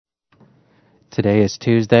Today is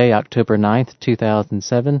Tuesday, October 9th,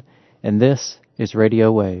 2007, and this is Radio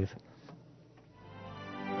Wave.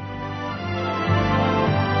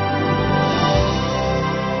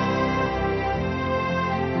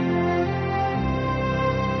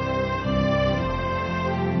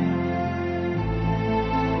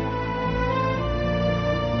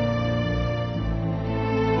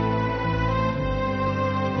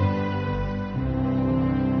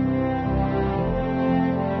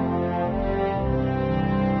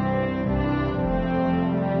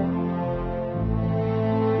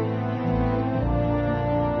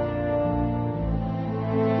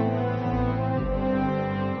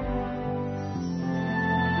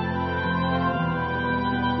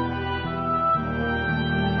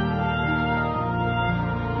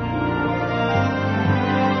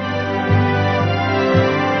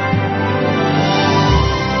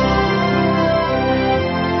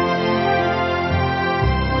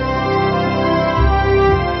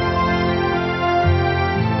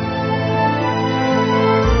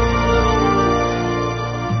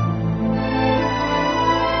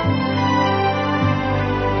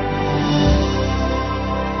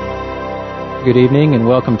 Good evening and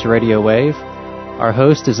welcome to Radio Wave. Our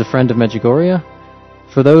host is a friend of Medjugorje.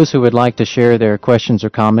 For those who would like to share their questions or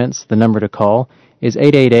comments, the number to call is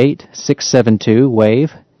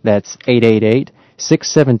 888-672-WAVE. That's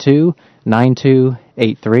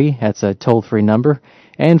 888-672-9283. That's a toll-free number.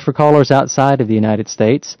 And for callers outside of the United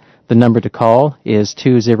States, the number to call is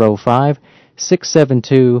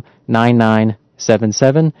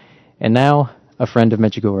 205-672-9977. And now, a friend of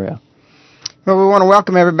Medjugorje. Well, we want to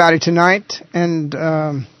welcome everybody tonight, and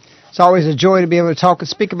it's always a joy to be able to talk and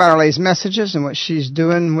speak about Our Lady's messages and what she's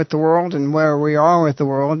doing with the world and where we are with the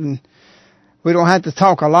world. And we don't have to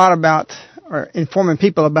talk a lot about or informing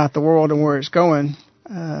people about the world and where it's going,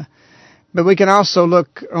 but we can also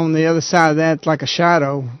look on the other side of that like a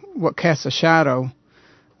shadow, what casts a shadow,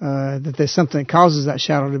 that there's something that causes that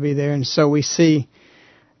shadow to be there. And so we see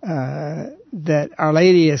that Our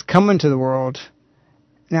Lady is coming to the world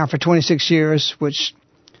now for 26 years, which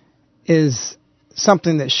is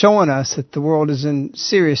something that's showing us that the world is in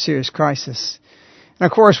serious, serious crisis. And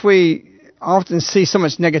of course, we often see so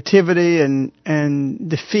much negativity and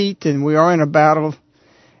defeat, and we are in a battle.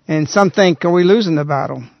 And some think, are we losing the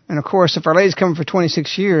battle? And of course, if Our Lady's coming for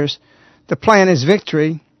 26 years, the plan is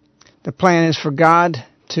victory. The plan is for God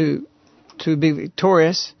to be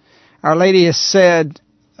victorious. Our Lady has said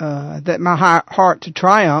that my heart to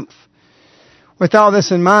triumph. With all this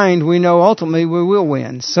in mind, we know ultimately we will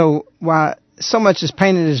win. So while so much is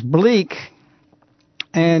painted as bleak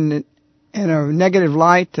and in a negative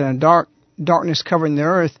light and darkness covering the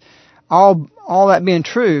earth, all that being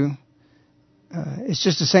true, it's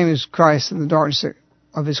just the same as Christ and the darkness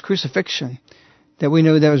of His crucifixion, that we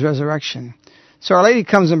know there was resurrection. So Our Lady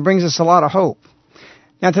comes and brings us a lot of hope.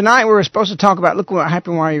 Now tonight we were supposed to talk about look what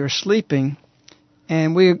happened while you were sleeping,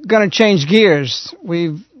 and we're going to change gears.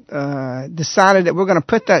 We've decided that we're going to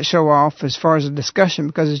put that show off as far as a discussion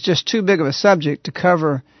because it's just too big of a subject to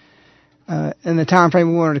cover in the time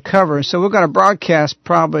frame we wanted to cover. So we're going to broadcast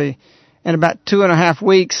probably in about 2.5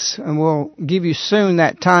 weeks, and we'll give you soon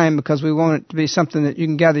that time because we want it to be something that you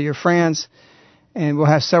can gather your friends, and we'll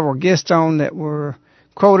have several guests on that were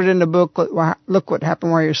quoted in the book, Look What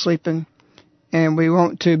Happened While You're Sleeping, and we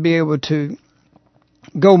want to be able to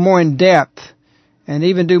go more in depth and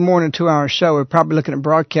even do more than a 2-hour show. We're probably looking at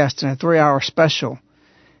broadcasting a 3-hour special.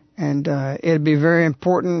 And it'll be very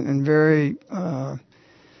important and very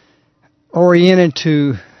oriented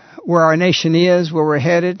to where our nation is, where we're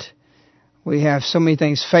headed. We have so many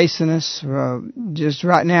things facing us. Just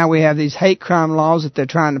right now we have these hate crime laws that they're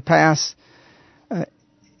trying to pass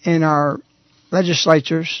in our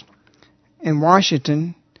legislatures in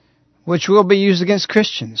Washington, which will be used against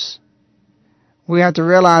Christians. We have to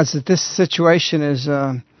realize that this situation is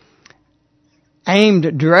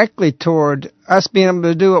aimed directly toward us being able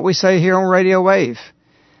to do what we say here on Radio Wave.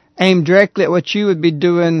 Aimed directly at what you would be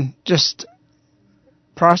doing, just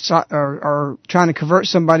or trying to convert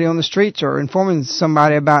somebody on the streets or informing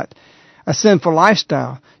somebody about a sinful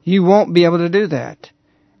lifestyle. You won't be able to do that.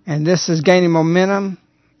 And this is gaining momentum,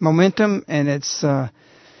 and it's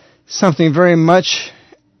something very much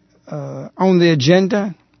on the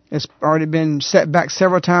agenda. It's already been set back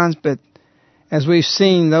several times, but as we've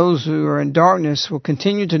seen, those who are in darkness will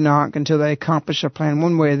continue to knock until they accomplish a plan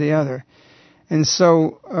one way or the other. And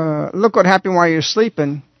so, look what happened while you're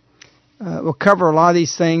sleeping. We'll cover a lot of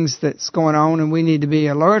these things that's going on, and we need to be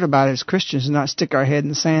alert about it as Christians and not stick our head in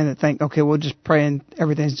the sand and think, okay, we'll just pray and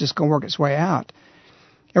everything's just going to work its way out.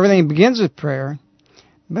 Everything begins with prayer,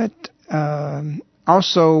 but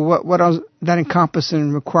also what does that encompass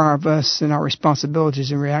and require of us and our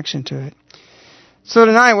responsibilities in reaction to it. So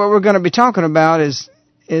tonight what we're going to be talking about is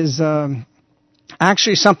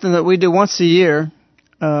actually something that we do once a year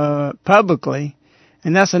publicly,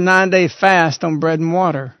 and that's a 9-day fast on bread and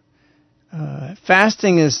water.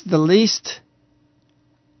 Fasting is the least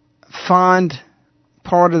fond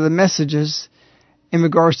part of the messages in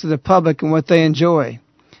regards to the public and what they enjoy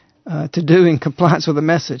to do in compliance with the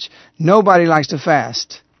message. Nobody likes to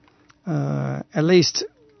fast, at least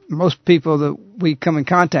most people that we come in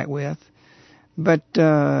contact with, but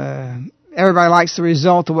everybody likes the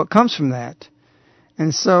result of what comes from that.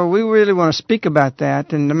 And so we really want to speak about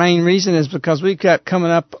that, and the main reason is because we've got coming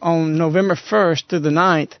up on November 1st through the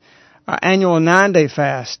 9th, our annual 9-day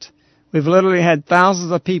fast. We've literally had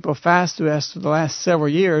thousands of people fast through us for the last several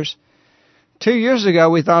years. 2 years ago,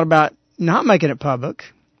 we thought about not making it public,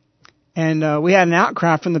 and we had an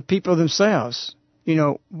outcry from the people themselves. You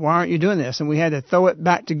know, why aren't you doing this? And we had to throw it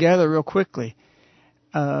back together real quickly.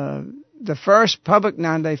 The first public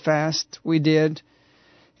 9-day fast we did,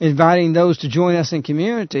 inviting those to join us in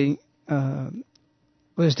community,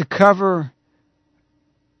 was to cover,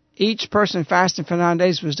 each person fasting for 9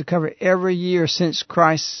 days was to cover every year since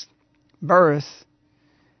Christ's birth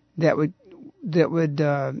that would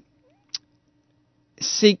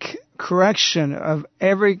seek correction of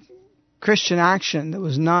every Christian action that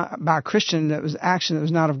was not by a Christian, that was action that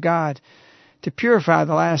was not of God, to purify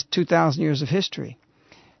the last 2,000 years of history.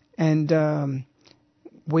 And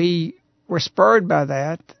we were spurred by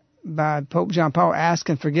that, by Pope John Paul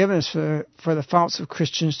asking forgiveness for the faults of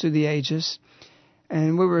Christians through the ages.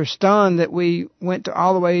 And we were stunned that we went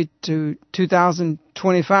all the way to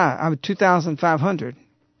 2,500.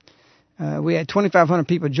 We had 2,500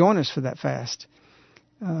 people join us for that fast.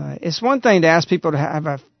 It's one thing to ask people to have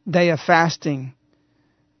a day of fasting,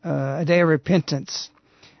 a day of repentance,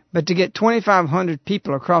 but to get 2,500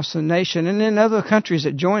 people across the nation and in other countries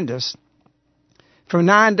that joined us for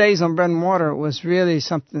 9 days on bread and water was really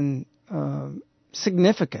something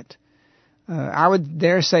significant. I would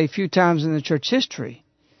dare say few times in the church history.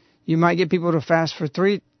 You might get people to fast for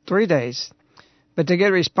three days, but to get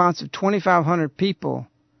a response of 2,500 people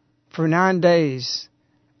for 9 days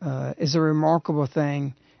is a remarkable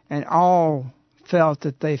thing, and all felt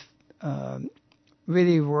that they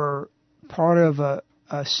really were part of a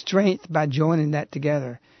strength by joining that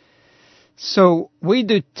together. So we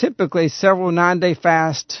do typically several 9-day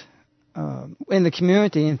fasts in the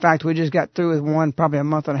community. In fact, we just got through with one probably a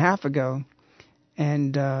month and a half ago,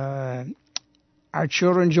 and our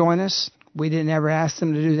children join us. We didn't ever ask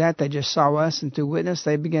them to do that. They just saw us, and through witness,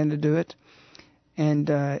 they began to do it. And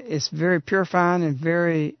it's very purifying and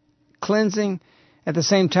very cleansing. At the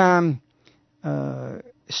same time,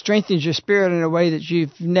 strengthens your spirit in a way that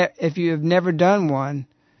if you have never done one,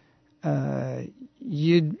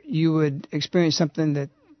 you would experience something that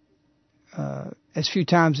as few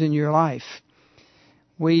times in your life.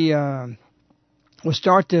 We'll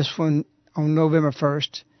start this one on November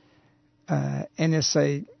 1st, and it's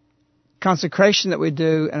a consecration that we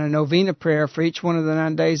do and a novena prayer for each one of the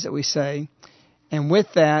 9 days that we say. And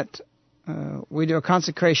with that, we do a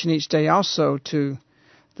consecration each day also to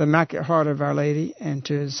the Immaculate Heart of Our Lady and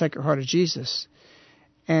to the Sacred Heart of Jesus.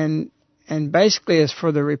 And basically it's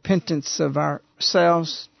for the repentance of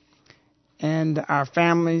ourselves and our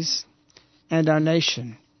families and our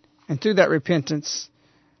nation. And through that repentance,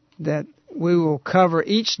 that we will cover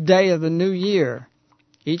each day of the new year.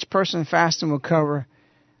 Each person fasting will cover,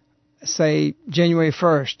 say, January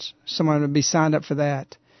 1st. Someone would be signed up for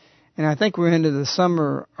that. And I think we're into the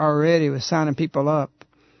summer already with signing people up.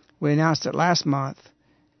 We announced it last month.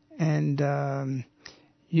 And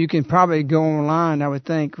you can probably go online, I would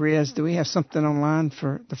think. Riaz, do we have something online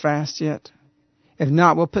for the fast yet? If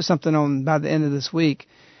not, we'll put something on by the end of this week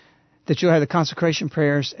that you'll have the consecration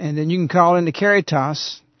prayers. And then you can call into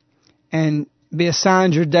Caritas and be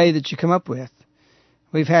assigned your day that you come up with.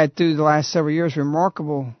 We've had through the last several years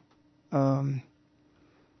remarkable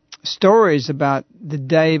stories about the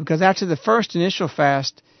day, because after the first initial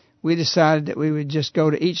fast, we decided that we would just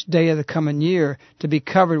go to each day of the coming year to be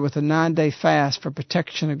covered with a 9-day fast for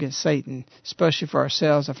protection against Satan, especially for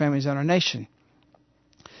ourselves, our families, and our nation.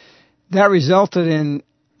 That resulted in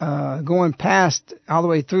going past all the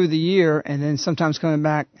way through the year, and then sometimes coming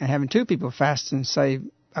back and having 2 people fasting, say,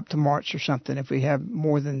 up to March or something, if we have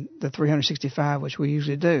more than the 365, which we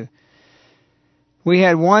usually do. We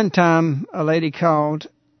had one time a lady called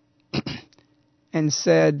and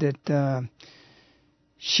said that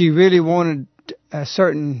she really wanted a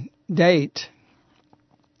certain date,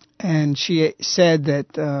 and she said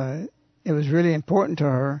that it was really important to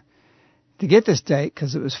her to get this date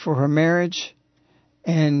because it was for her marriage,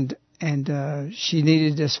 and she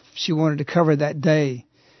needed this. She wanted to cover that day.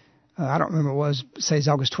 I don't remember what it was. Say it's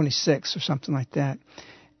August 26th or something like that.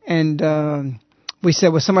 And we said,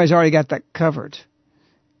 well, somebody's already got that covered.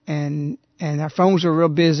 And our phones were real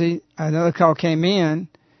busy. Another call came in,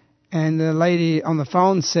 and the lady on the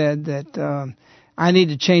phone said that I need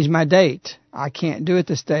to change my date. I can't do it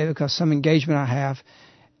this day because some engagement I have,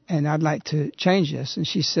 and I'd like to change this. And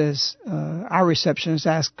she says, our receptionist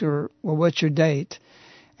asked her, well, what's your date?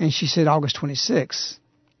 And she said August 26th.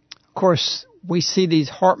 Of course, we see these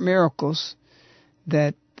heart miracles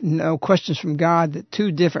that, no questions from God, that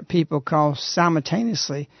two different people call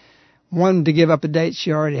simultaneously, one to give up a date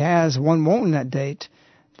she already has, one wanting that date,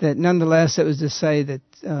 that nonetheless it was to say that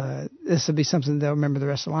this will be something they'll remember the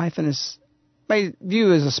rest of life. And it's may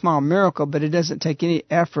view as a small miracle, but it doesn't take any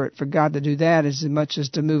effort for God to do that as much as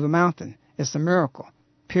to move a mountain. It's a miracle,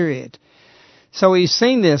 period. So we've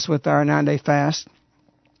seen this with our 9-day fast.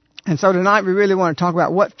 And so tonight we really want to talk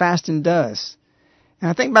about what fasting does. And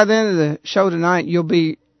I think by the end of the show tonight, you'll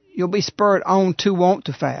be spurred on to want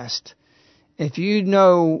to fast. If you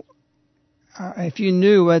knew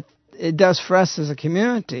what it does for us as a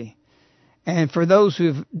community, and for those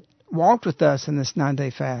who've walked with us in this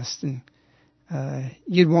 9-day fast, and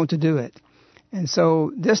you'd want to do it. And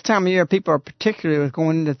so this time of year, people are particularly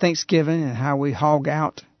going into Thanksgiving and how we hog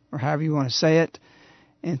out, or however you want to say it,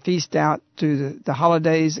 and feast out through the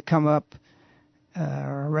holidays that come up,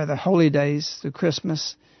 or rather holy days through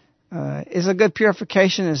Christmas, is a good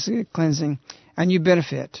purification, is a good cleansing, and you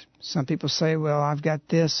benefit. Some people say, well, I've got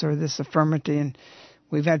this or this infirmity, and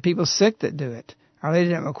we've had people sick that do it. Our Lady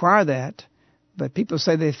didn't require that, but people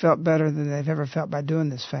say they felt better than they've ever felt by doing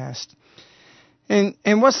this fast.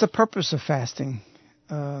 And what's the purpose of fasting?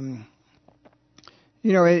 One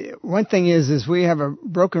thing is we have a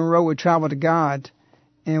broken road we travel to God,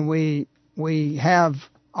 and we have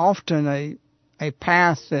often a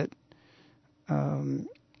path that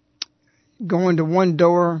going to one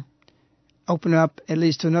door, open up, it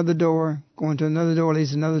leads to another door, going to another door,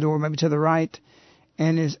 leads to another door, maybe to the right,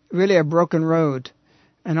 and is really a broken road.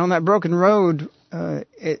 And on that broken road,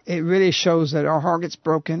 it really shows that our heart gets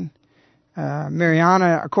broken.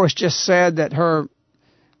 Mariana, of course, just said that or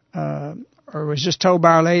was just told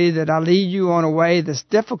by Our Lady that I lead you on a way that's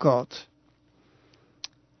difficult,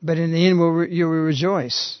 but in the end you will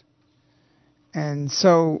rejoice. And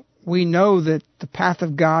so we know that the path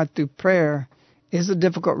of God through prayer is a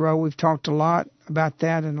difficult road. We've talked a lot about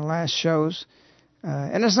that in the last shows,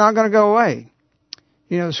 and it's not going to go away.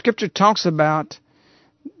 The Scripture talks about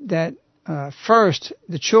that first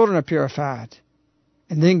the children are purified,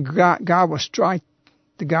 and then God will strike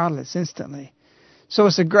the godless instantly. So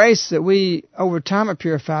it's a grace that we, over time, are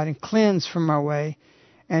purified and cleansed from our way.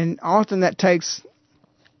 And often that takes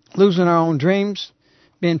losing our own dreams,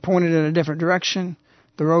 being pointed in a different direction,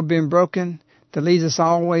 the road being broken, that leads us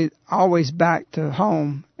always back to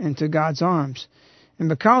home and to God's arms. And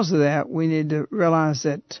because of that, we need to realize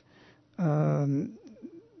that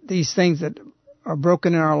these things that are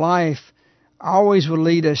broken in our life always will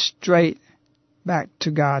lead us straight back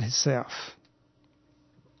to God Himself.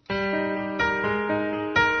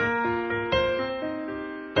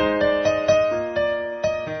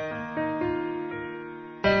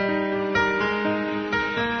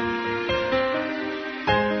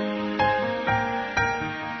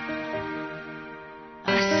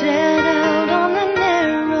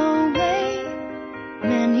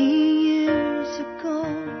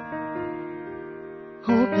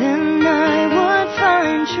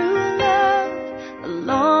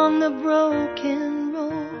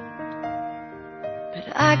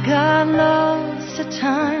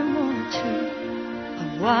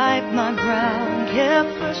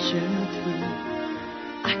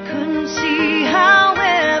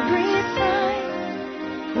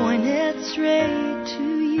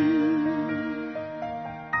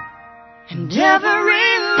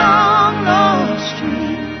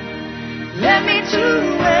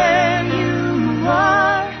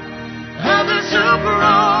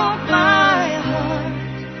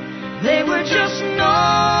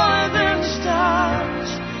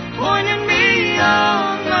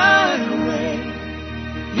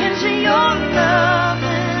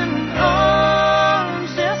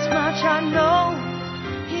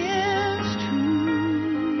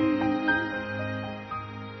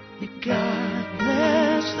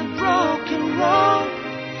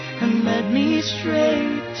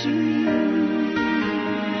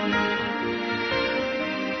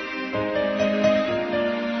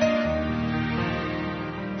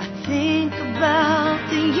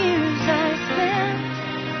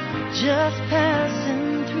 just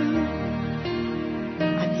passing through.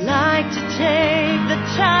 I'd like to take the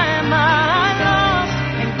time I lost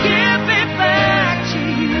and give it back to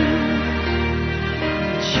you.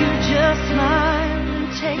 But you just smile and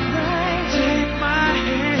take my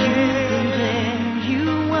hand. Then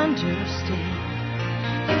you understand.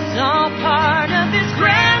 It's all part of this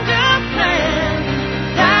grander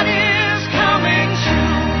plan that is coming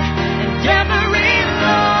true. And every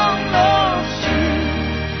long lost dream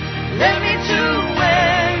led me to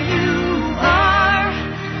where you are.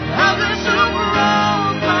 Others who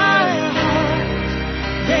broke my heart,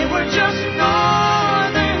 they were just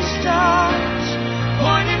northern stars,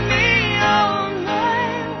 pointing me on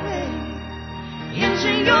my way into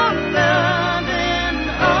your loving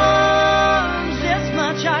arms. This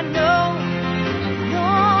much I know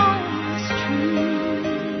it's true.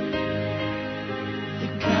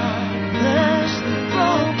 That God bless the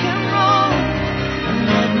broken road and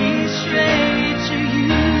led me straight to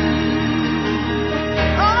you.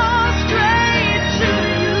 Oh, straight to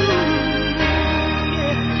you.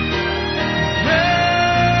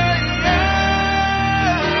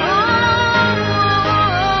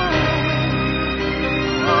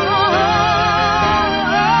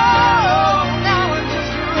 Now I'm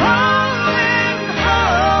just rolling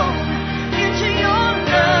home into your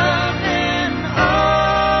loving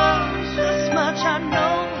arms. This much I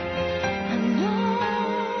know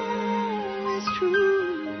is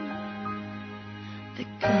true. That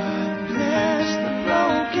God bless the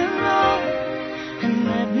broken road and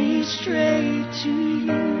led me straight to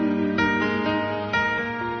you.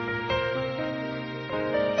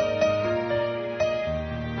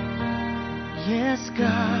 Yes,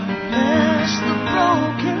 God bless the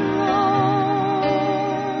broken road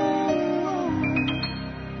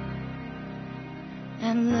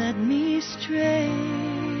and led me straight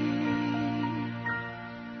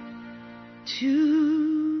to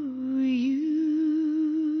you.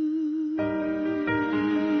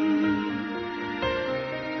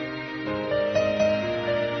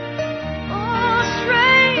 Oh,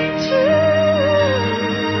 straight to you.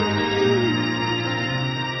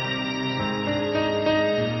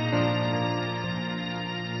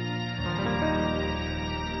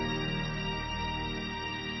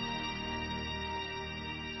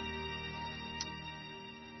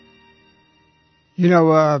 You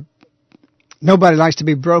know, nobody likes to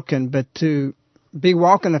be broken, but to be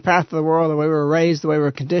walking the path of the world the way we were raised, the way we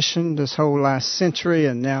were conditioned this whole last century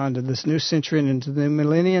and now into this new century and into the new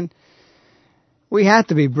millennium, we have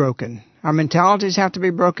to be broken. Our mentalities have to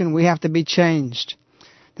be broken. We have to be changed.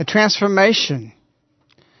 The transformation,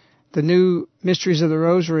 the new mysteries of the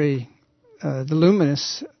Rosary, the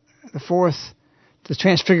luminous, the fourth, the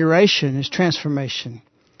transfiguration is transformation.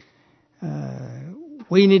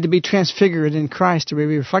 We need to be transfigured in Christ to be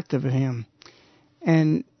reflective of Him.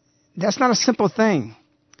 And that's not a simple thing.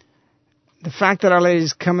 The fact that Our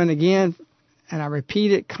Lady's coming again, and I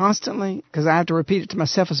repeat it constantly, because I have to repeat it to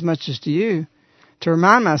myself as much as to you, to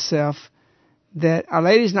remind myself that Our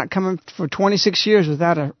Lady's not coming for 26 years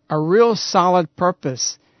without a real solid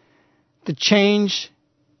purpose to change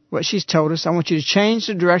what she's told us. I want you to change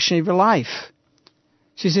the direction of your life.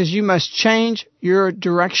 She says you must change your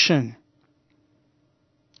direction.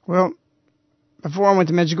 Well, before I went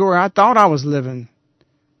to Medjugorje, I thought I was living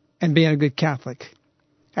and being a good Catholic.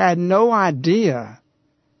 I had no idea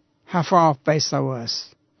how far off base I was.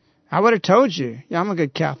 I would have told you, yeah, I'm a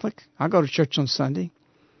good Catholic. I go to church on Sunday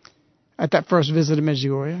at that first visit to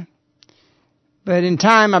Medjugorje. But in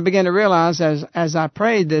time, I began to realize as I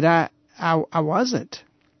prayed that I wasn't.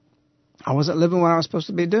 I wasn't living what I was supposed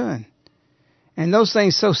to be doing. And those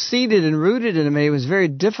things so seated and rooted in me, it was very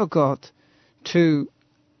difficult to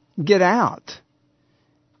get out.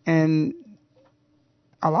 And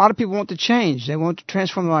a lot of people want to change. They want to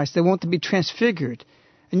transform their lives. They want to be transfigured.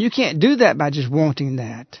 And you can't do that by just wanting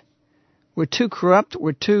that. We're too corrupt.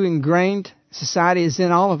 We're too ingrained. Society is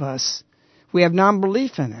in all of us. We have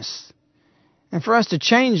non-belief in us. And for us to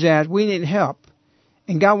change that, we need help.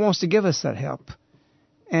 And God wants to give us that help.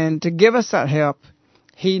 And to give us that help,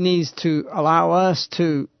 He needs to allow us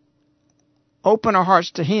to open our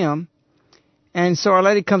hearts to Him. And so Our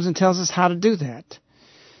Lady comes and tells us how to do that.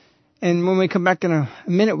 And when we come back in a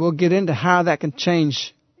minute, we'll get into how that can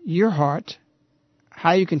change your heart,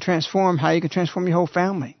 how you can transform your whole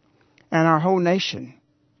family and our whole nation.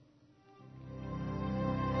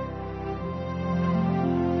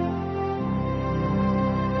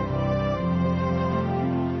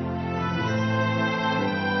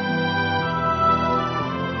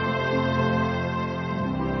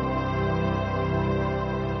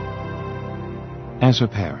 As a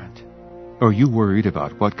parent, Are you worried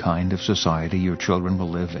about what kind of society your children will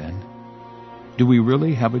live in? Do we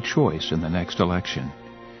really have a choice in the next election?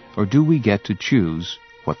 Or do we get to choose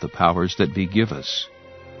what the powers that be give us?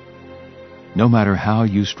 No matter how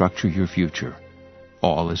you structure your future,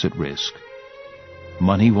 all is at risk.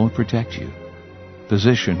 Money won't protect you.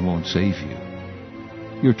 Position won't save you.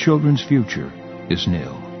 Your children's future is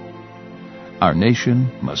nil. Our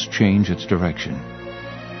nation must change its direction.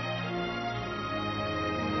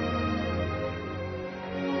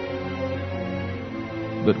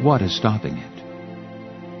 But what is stopping it?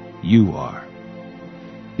 You are.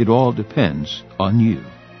 It all depends on you.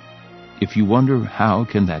 If you wonder how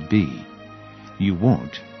can that be, you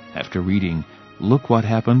won't after reading Look What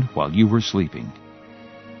Happened While You Were Sleeping.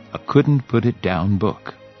 A couldn't-put-it-down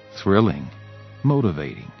book, thrilling,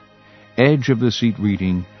 motivating, edge-of-the-seat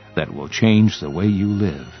reading that will change the way you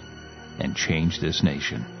live and change this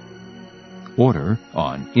nation. Order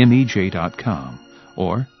on MEJ.com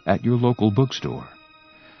or at your local bookstore.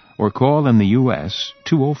 Or call in the U.S.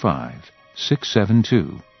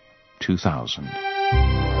 205-672-2000.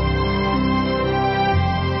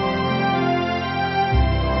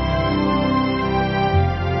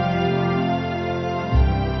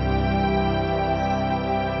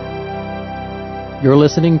 You're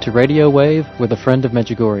listening to Radio Wave with a friend of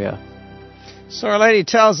Medjugorje. So Our Lady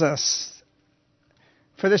tells us,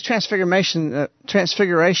 for this transfiguration that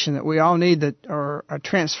we all need, or a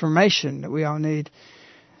transformation that we all need,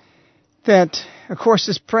 that, of course,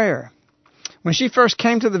 is prayer. When she first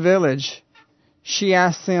came to the village, she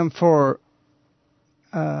asked them to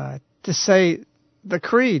say the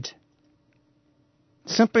creed.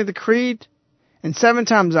 Simply the creed. And 7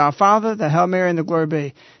 times Our Father, the Hail Mary, and the Glory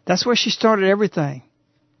Be. That's where she started everything.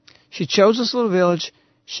 She chose this little village.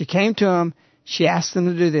 She came to them. She asked them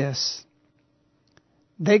to do this.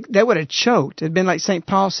 They would have choked. It had been like St.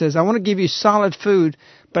 Paul says, I want to give you solid food,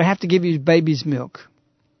 but I have to give you baby's milk.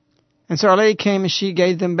 And so Our Lady came and she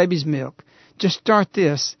gave them baby's milk. Just start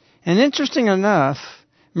this. And interesting enough,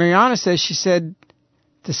 Mariana says, she said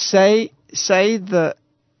to say the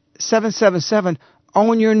 777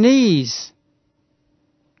 on your knees.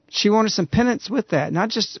 She wanted some penance with that,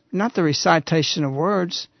 not the recitation of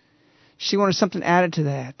words. She wanted something added to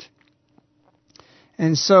that.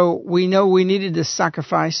 And so we know we needed this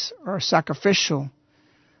sacrifice or sacrificial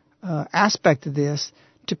aspect of this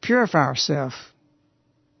to purify ourselves.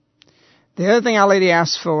 The other thing Our Lady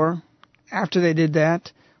asked for after they did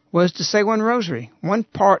that was to say one rosary, one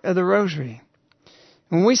part of the rosary.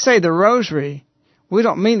 When we say the rosary, we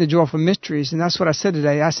don't mean the joyful mysteries, and that's what I said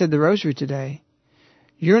today. I said the rosary today.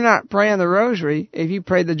 You're not praying the rosary if you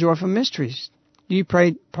pray the joyful mysteries. You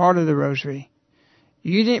prayed part of the rosary.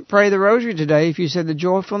 You didn't pray the rosary today if you said the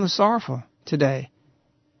joyful and the sorrowful today.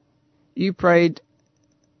 You prayed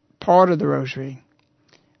part of the rosary.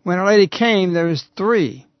 When Our Lady came, there was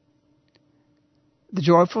 3. The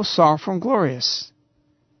joyful, sorrowful, and glorious.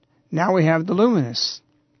 Now we have the luminous.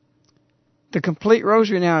 The complete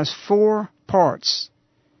rosary now is 4 parts.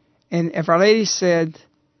 And if Our Lady said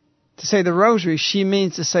to say the rosary, she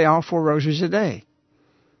means to say all 4 rosaries a day.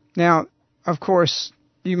 Now, of course,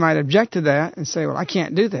 you might object to that and say, well, I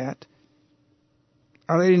can't do that.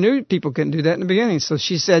 Our Lady knew people couldn't do that in the beginning, so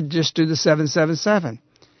she said just do the 777.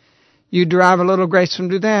 You derive a little grace from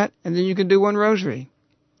do that, and then you can do 1 rosary.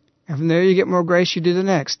 And from there you get more grace, you do the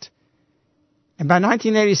next. And by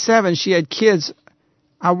 1987, she had kids.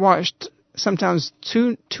 I watched sometimes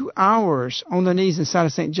 2 hours on their knees inside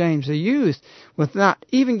of St. James, a youth, with not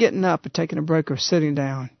even getting up or taking a break or sitting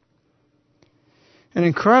down. An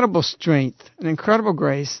incredible strength, an incredible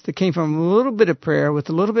grace that came from a little bit of prayer with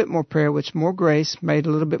a little bit more prayer, which more grace made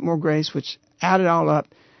a little bit more grace, which added all up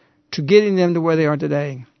to getting them to where they are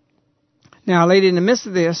today. Now, a lady in the midst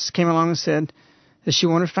of this came along and said that she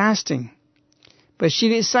wanted fasting. But she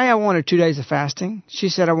didn't say, I wanted 2 days of fasting. She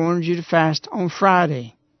said, I wanted you to fast on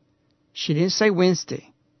Friday. She didn't say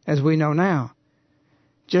Wednesday, as we know now.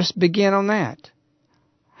 Just begin on that.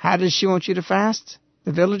 How does she want you to fast?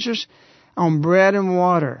 The villagers? On bread and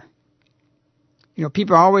water. You know,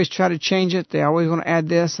 people always try to change it. They always want to add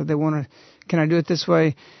this, or they want to, can I do it this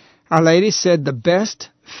way? Our Lady said the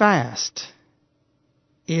best fast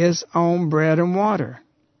is on bread and water.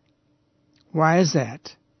 Why is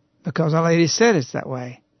that? Because Our Lady said it's that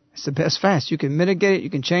way. It's the best fast. You can mitigate it. You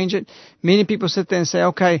can change it. Many people sit there and say,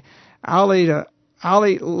 okay, I'll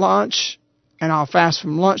eat lunch and I'll fast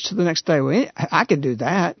from lunch to the next day. Well, I could do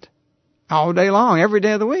that all day long, every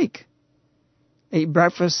day of the week. Eat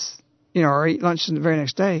breakfast, or eat lunch the very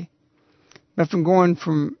next day. But from going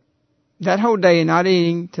from that whole day and not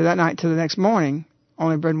eating to that night to the next morning,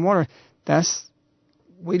 only bread and water, that's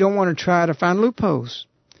we don't want to try to find loopholes.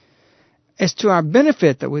 It's to our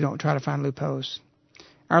benefit that we don't try to find loopholes.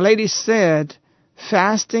 Our Lady said,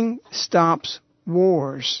 fasting stops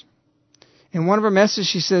wars. In one of her messages,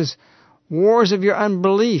 she says, wars of your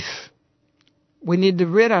unbelief. We need to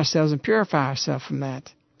rid ourselves and purify ourselves from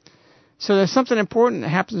that. So there's something important that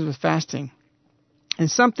happens with fasting. And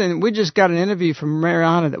something, we just got an interview from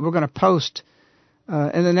Mariana that we're going to post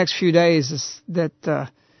in the next few days, is that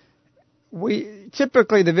we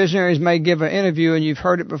typically, the visionaries may give an interview, and you've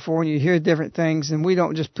heard it before, and you hear different things, and we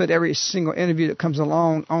don't just put every single interview that comes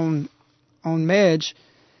along on Medj.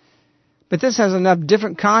 But this has enough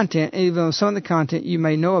different content, even though some of the content you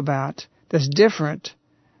may know about that's different,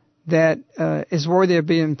 that is worthy of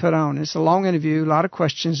being put on. It's a long interview, a lot of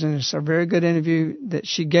questions, and it's a very good interview that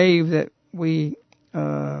she gave that we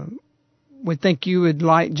think you would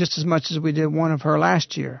like just as much as we did one of her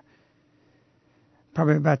last year.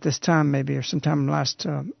 Probably about this time maybe, or sometime last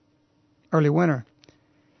early winter.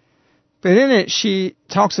 But in it, she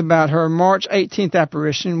talks about her March 18th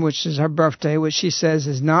apparition, which is her birthday, which she says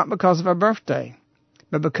is not because of her birthday,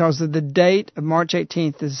 but because of the date of March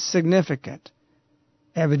 18th is significant.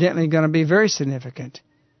 Evidently going to be very significant.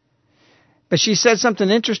 But she said something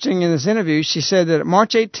interesting in this interview. She said that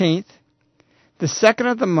March 18th, the second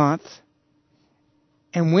of the month,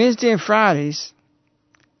 and Wednesday and Fridays,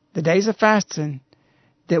 the days of fasting,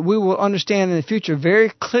 that we will understand in the future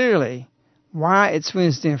very clearly why it's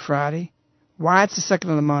Wednesday and Friday, why it's the second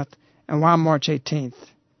of the month, and why March 18th.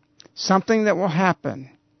 Something that will happen.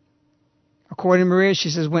 According to Maria, she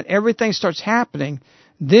says, when everything starts happening,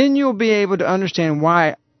 then you'll be able to understand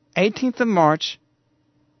why 18th of March,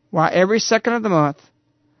 why every second of the month,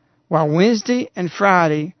 why Wednesday and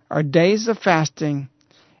Friday are days of fasting.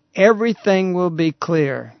 Everything will be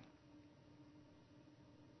clear.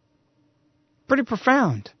 Pretty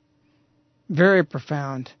profound. Very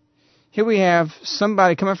profound. Here we have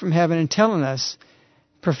somebody coming from heaven and telling us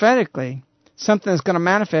prophetically something that's going to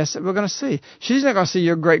manifest that we're going to see. She's not going to see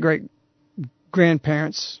your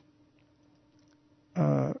great-great-grandparents,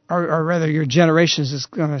 or rather your generations is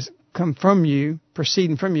going to come from you,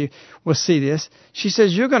 proceeding from you, will see this. She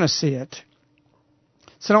says you're going to see it.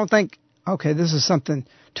 So don't think, okay, this is something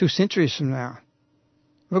 2 centuries from now.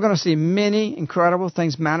 We're going to see many incredible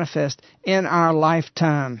things manifest in our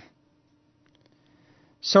lifetime.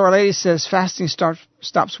 So Our Lady says fasting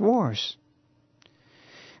stops wars.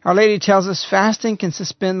 Our Lady tells us fasting can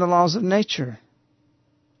suspend the laws of nature.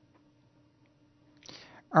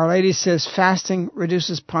 Our Lady says fasting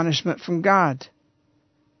reduces punishment from God.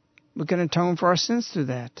 We can atone for our sins through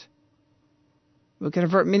that. We can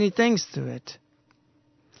avert many things through it.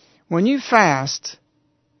 When you fast,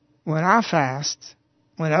 when I fast,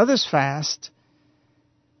 when others fast,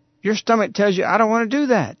 your stomach tells you, I don't want to do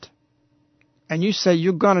that. And you say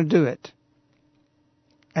you're going to do it.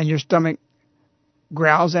 And your stomach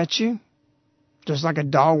growls at you, just like a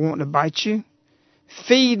dog wanting to bite you.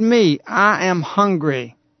 Feed me, I am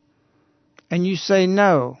hungry. And you say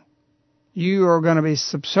no, you are going to be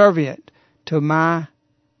subservient to my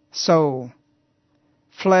soul.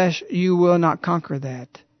 Flesh, you will not conquer that.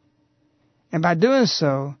 And by doing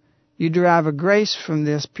so, you derive a grace from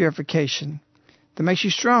this purification that makes you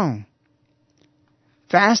strong.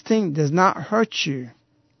 Fasting does not hurt you.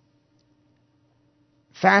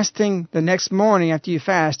 Fasting the next morning after you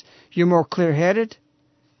fast, you're more clear-headed,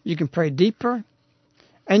 you can pray deeper,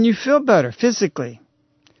 and you feel better physically.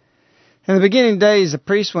 In the beginning days, a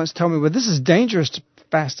priest once told me, well, this is dangerous to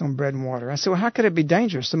fast on bread and water. I said, well, how could it be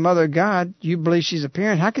dangerous? The Mother of God, you believe she's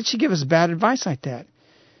appearing. How could she give us bad advice like that?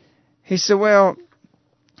 He said, well,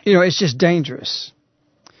 it's just dangerous.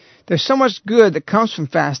 There's so much good that comes from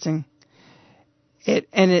fasting,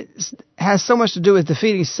 and it has so much to do with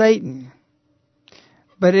defeating Satan.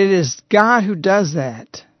 But it is God who does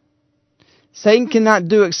that. Satan cannot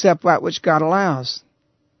do except that which God allows.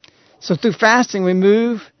 So through fasting, we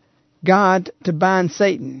move God to bind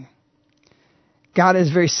Satan. God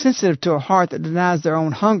is very sensitive to a heart that denies their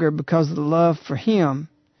own hunger because of the love for Him.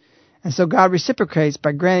 And so God reciprocates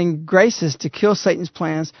by granting graces to kill Satan's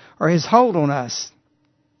plans or his hold on us.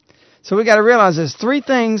 So we got to realize there's 3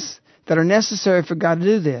 things that are necessary for God to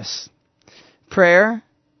do this: prayer,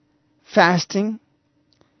 fasting,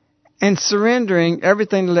 and surrendering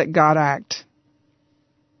everything to let God act.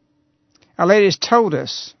 Our Lady has told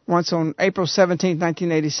us once on April 17,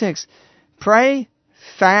 1986, pray,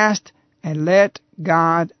 fast, and let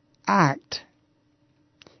God act.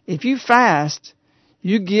 If you fast,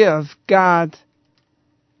 you give God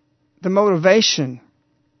the motivation.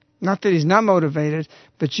 Not that He's not motivated,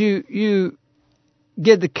 but you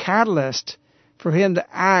give the catalyst for Him to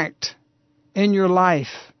act in your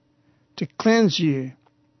life to cleanse you,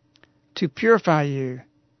 to purify you,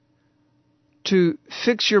 to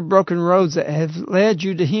fix your broken roads that have led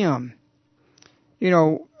you to Him. You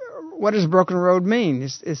know, what does broken road mean?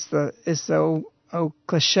 It's the old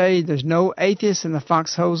cliche, there's no atheist in the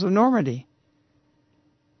foxholes of Normandy.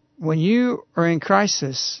 When you are in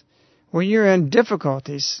crisis, when you're in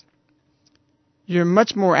difficulties, you're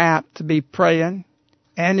much more apt to be praying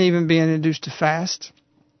and even being induced to fast.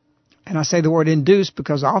 And I say the word induced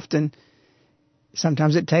because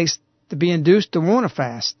sometimes it takes to be induced to want to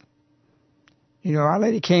fast. You know, Our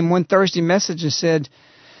Lady came one Thursday message and said,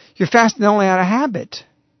 you're fasting only out of habit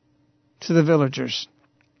to the villagers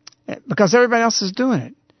because everybody else is doing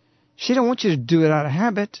it. She don't want you to do it out of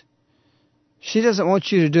habit. She doesn't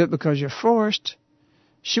want you to do it because you're forced.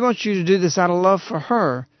 She wants you to do this out of love for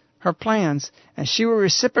her plans, and she will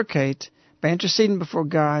reciprocate by interceding before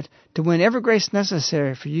God to win every grace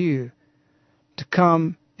necessary for you to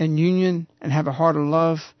come in union and have a heart of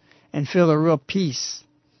love and feel a real peace.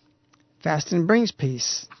 Fasting brings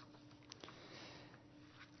peace.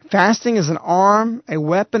 Fasting is an arm, a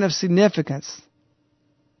weapon of significance,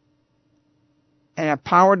 and a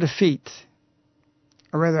power to defeat,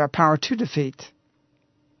 or rather a power to defeat.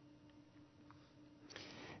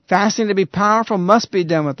 Fasting to be powerful must be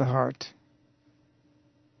done with the heart.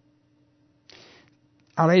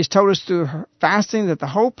 Our Lady's told us through her fasting that the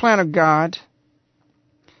whole plan of God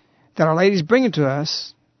that Our Lady's bringing to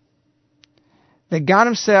us, that God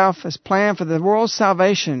Himself has planned for the world's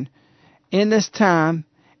salvation in this time,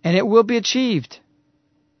 and it will be achieved.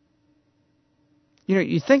 You know,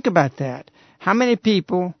 you think about that. How many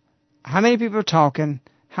people are talking,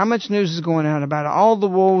 how much news is going out about all the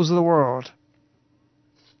woes of the world?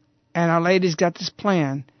 And Our Lady's got this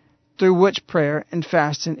plan through which prayer and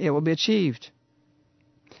fasting it will be achieved.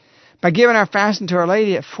 By giving our fasting to Our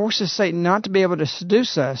Lady, it forces Satan not to be able to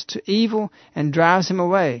seduce us to evil and drives him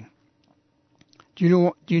away.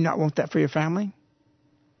 Do you not want that for your family?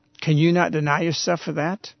 Can you not deny yourself for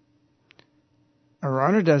that? A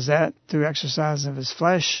runner does that through exercise of his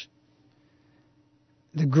flesh.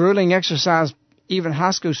 The grueling exercise even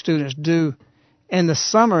high school students do in the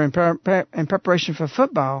summer in preparation for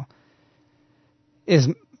football is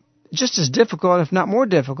just as difficult, if not more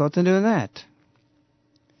difficult, than doing that.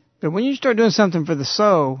 But when you start doing something for the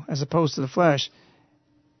soul as opposed to the flesh,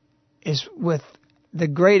 it's with the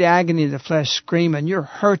great agony of the flesh screaming, you're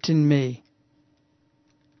hurting me.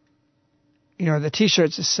 You know, the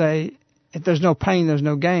t-shirts that say, if there's no pain, there's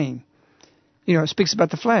no gain. You know, it speaks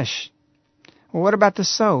about the flesh. Well, what about the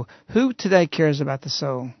soul? Who today cares about the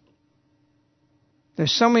soul?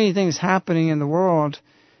 There's so many things happening in the world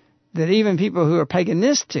that even people who are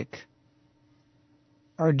paganistic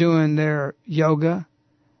are doing their yoga.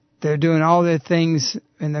 They're doing all their things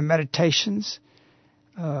in their meditations,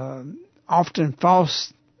 often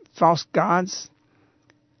false gods,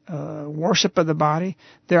 worship of the body.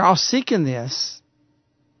 They're all seeking this,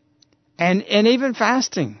 and even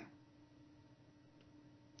fasting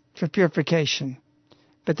for purification.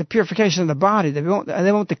 But the purification of the body, they want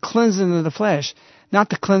the cleansing of the flesh,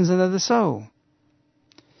 not the cleansing of the soul.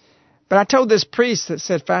 But I told this priest that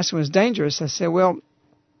said fasting was dangerous, I said, well,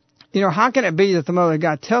 you know, how can it be that the Mother of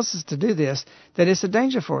God tells us to do this, that it's a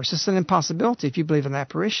danger for us? It's an impossibility if you believe in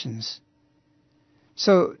apparitions.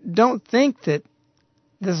 So don't think that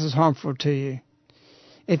this is harmful to you.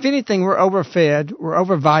 If anything, we're overfed, we're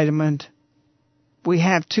overvitamined, we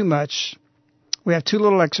have too much, we have too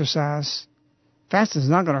little exercise. Fasting is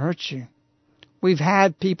not going to hurt you. We've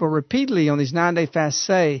had people repeatedly on these 9-day fasts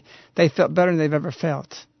say they felt better than they've ever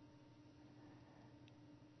felt.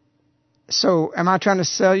 So am I trying to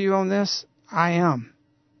sell you on this? I am.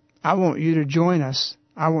 I want you to join us.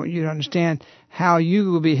 I want you to understand how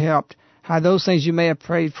you will be helped, how those things you may have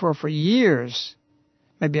prayed for years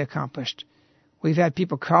may be accomplished. We've had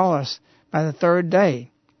people call us by the 3rd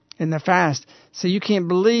day in the fast, say, you can't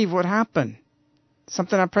believe what happened.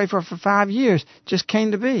 Something I prayed for 5 years just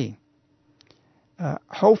came to be.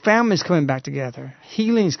 Whole families coming back together.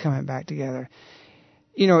 Healings coming back together.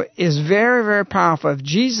 You know, is very, very powerful. If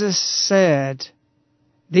Jesus said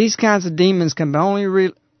these kinds of demons can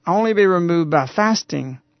only be removed by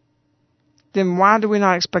fasting, then why do we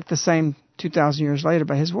not expect the same 2,000 years later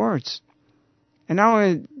by His words? And not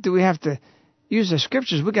only do we have to use the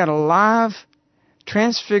Scriptures, we got a live,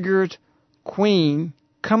 transfigured queen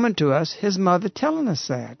coming to us, His mother telling us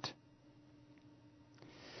that.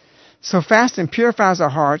 So fasting purifies our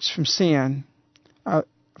hearts from sin,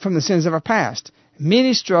 from the sins of our past.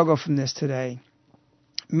 Many struggle from this today.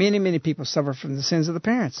 Many, many people suffer from the sins of the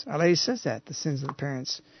parents. Our Lady says that, the sins of the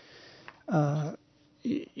parents.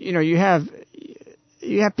 you have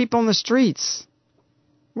people on the streets.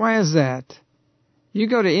 Why is that? You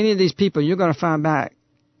go to any of these people, you're going to find back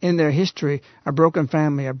in their history a broken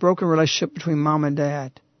family, a broken relationship between mom and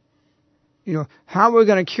dad. How are we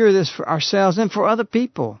going to cure this for ourselves and for other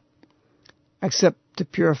people except to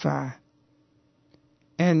purify?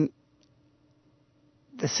 And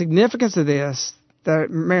the significance of this, that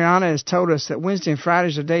Mariana has told us that Wednesday and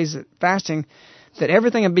Fridays are days of fasting, that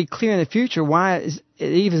everything will be clear in the future. Why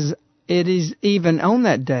it is even on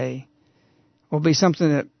that day will be something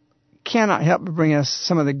that cannot help but bring us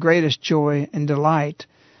some of the greatest joy and delight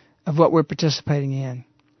of what we're participating in.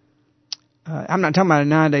 I'm not talking about a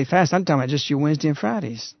 9-day fast. I'm talking about just your Wednesday and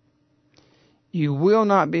Fridays. You will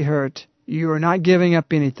not be hurt. You are not giving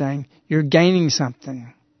up anything. You're gaining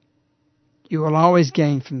something. You will always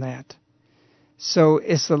gain from that. So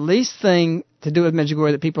it's the least thing to do with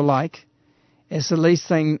Medjugorje that people like. It's the least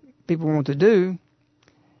thing people want to do.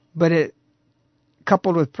 But it,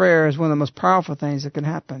 coupled with prayer, is one of the most powerful things that can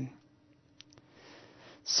happen.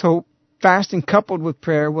 So fasting coupled with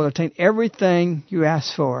prayer will attain everything you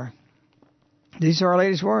ask for. These are Our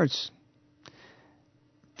Lady's words.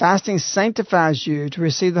 Fasting sanctifies you to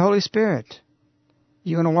receive the Holy Spirit.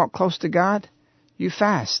 You want to walk close to God? You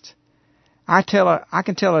fast. I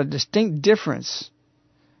can tell a distinct difference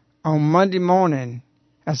on Monday morning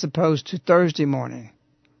as opposed to Thursday morning.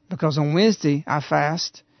 Because on Wednesday I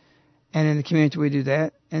fast, and in the community we do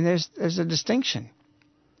that, and there's a distinction.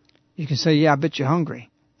 You can say, yeah, I bet you're hungry.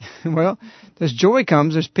 Well, there's joy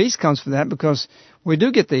comes, there's peace comes from that, because we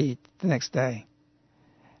do get to eat the next day.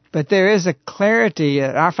 But there is a clarity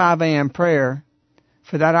at our 5 a.m. prayer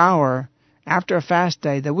for that hour after a fast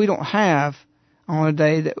day that we don't have on a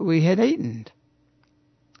day that we had eaten.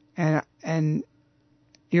 And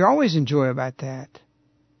you're always in joy about that.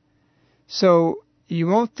 So you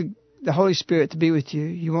want the Holy Spirit to be with you.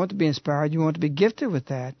 You want to be inspired. You want to be gifted with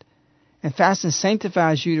that. And fasting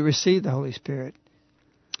sanctifies you to receive the Holy Spirit.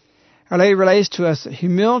 Our Lady relates to us that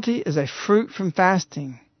humility is a fruit from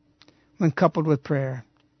fasting when coupled with prayer.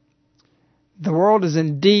 The world is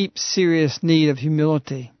in deep, serious need of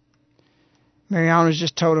humility. Mariana was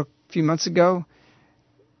just told a few months ago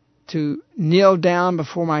to kneel down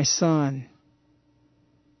before my Son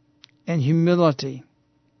in humility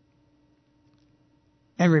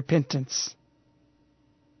and repentance.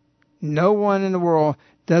 No one in the world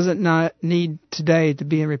doesn't need today to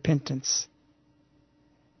be in repentance.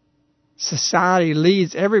 Society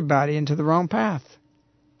leads everybody into the wrong path.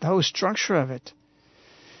 The whole structure of it.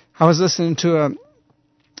 I was listening to a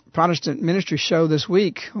Protestant ministry show this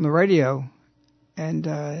week on the radio, and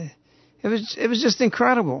it was just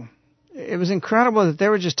incredible. It was incredible that they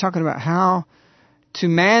were just talking about how to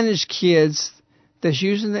manage kids that's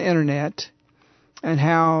using the internet, and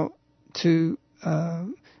how to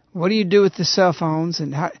what do you do with the cell phones,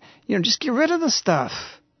 and how just get rid of the stuff.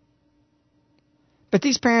 But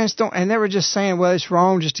these parents don't, and they were just saying, well, it's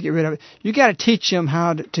wrong just to get rid of it. You got to teach them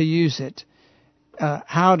how to use it,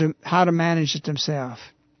 how to manage it themselves.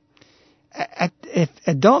 If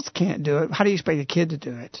adults can't do it, how do you expect a kid to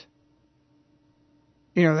do it?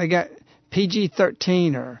 They got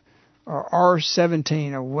PG-13 or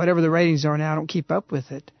R-17 or whatever the ratings are now. I don't keep up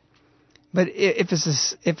with it. But if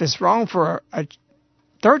it's wrong for a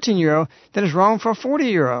 13-year-old, then it's wrong for a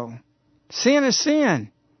 40-year-old. Sin is sin.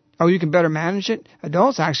 Oh, you can better manage it?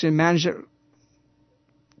 Adults actually manage it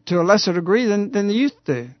to a lesser degree than the youth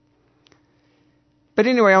do. But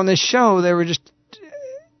anyway, on this show, they were just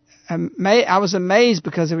I was amazed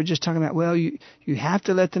because they were just talking about, well, you have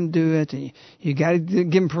to let them do it, and you got to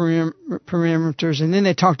give them perimeters. And then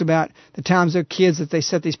they talked about the times their kids that they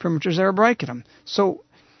set these perimeters, they were breaking them. So,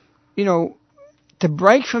 to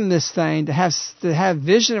break from this thing, to have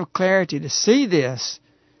vision of clarity, to see this,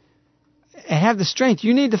 and have the strength,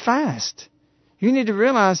 you need to fast. You need to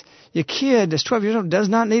realize your kid that's 12 years old does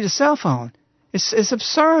not need a cell phone. It's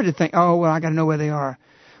absurd to think, oh, well, I got to know where they are.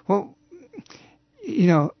 Well,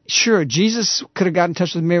 sure, Jesus could have gotten in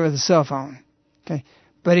touch with Mary with a cell phone, okay,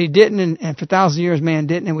 but he didn't, and for 1,000 years, man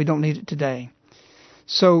didn't, and we don't need it today.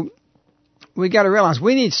 So we got to realize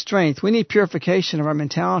we need strength. We need purification of our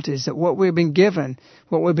mentalities, that what we've been given,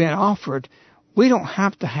 what we've been offered, we don't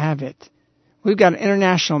have to have it. We've got an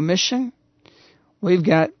international mission. We've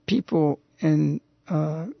got people in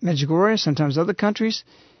Medjugorje, sometimes other countries,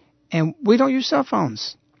 and we don't use cell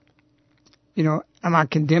phones. Am I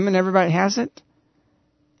condemning everybody has it?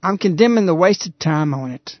 I'm condemning the wasted time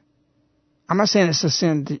on it. I'm not saying it's a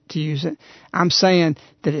sin to use it. I'm saying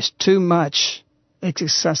that it's too much. It's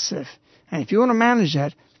excessive. And if you want to manage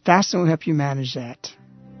that, fasting will help you manage that.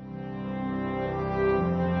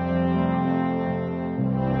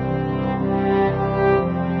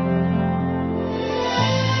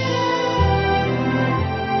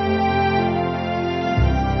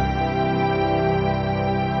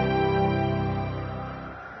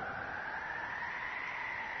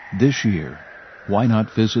 This year, why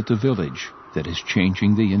not visit the village that is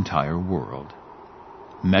changing the entire world?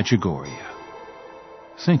 Medjugorje.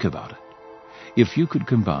 Think about it. If you could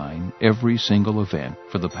combine every single event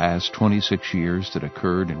for the past 26 years that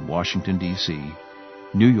occurred in Washington, D.C.,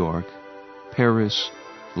 New York, Paris,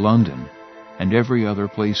 London, and every other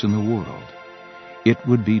place in the world, it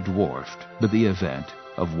would be dwarfed by the event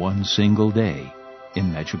of one single day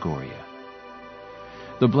in Medjugorje.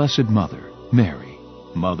 The Blessed Mother, Mary,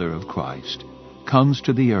 Mother of Christ, comes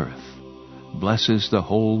to the earth, blesses the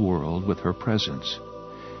whole world with her presence,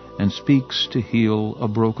 and speaks to heal a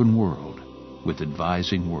broken world with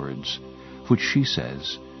advising words, which she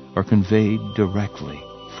says are conveyed directly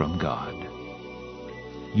from God.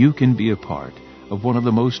 You can be a part of one of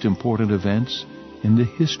the most important events in the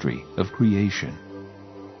history of creation.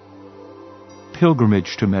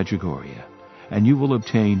 Pilgrimage to Medjugorje, and you will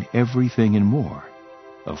obtain everything and more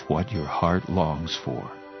of what your heart longs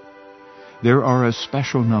for. There are a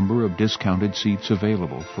special number of discounted seats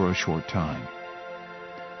available for a short time.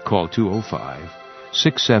 Call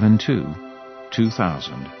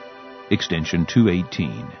 205-672-2000, extension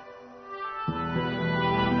 218.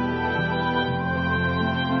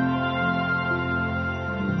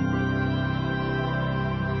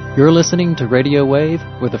 You're listening to Radio Wave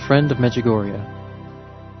with a friend of Medjugorje.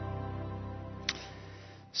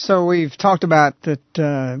 So we've talked about that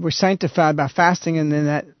we're sanctified by fasting, and then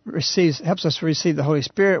that helps us receive the Holy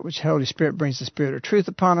Spirit, which the Holy Spirit brings the Spirit of truth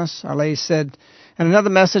upon us. Our Lady said, and another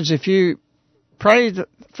message, if you pray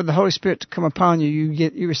for the Holy Spirit to come upon you,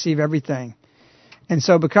 you receive everything. And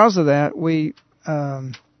so because of that, we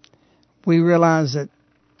realize that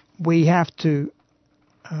we have to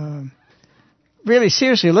really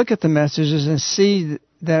seriously look at the messages and see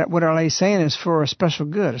that what Our Lady's saying is for a special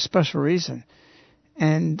good, a special reason.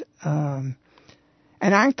 And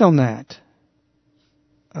act on that.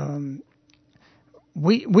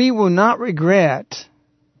 We will not regret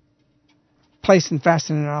placing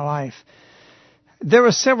fasting in our life. There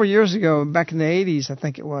was several years ago, back in the 80s, I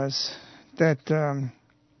think it was, that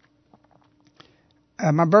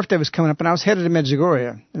my birthday was coming up, and I was headed to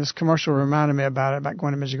Medjugorje. This commercial reminded me about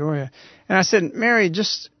going to Medjugorje. And I said, Mary,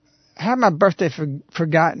 just have my birthday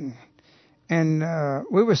forgotten. And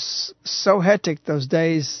we were so hectic those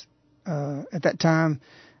days at that time.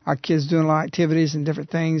 Our kids doing a lot of activities and different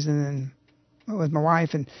things, and then with my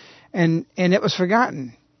wife, and it was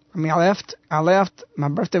forgotten. I mean, I left. My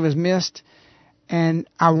birthday was missed, and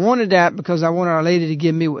I wanted that because I wanted Our Lady to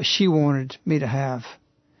give me what she wanted me to have.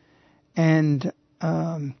 And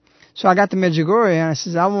so I got to Medjugorje, and I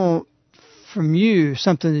said, I want from you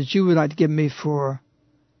something that you would like to give me for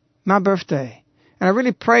my birthday. And I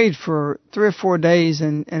really prayed for 3 or 4 days,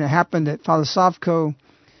 and it happened that Father Savko,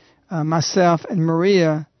 myself, and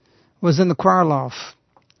Maria was in the choir loft,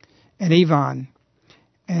 and Yvonne.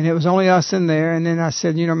 And it was only us in there. And then I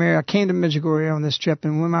said, Mary, I came to Medjugorje on this trip,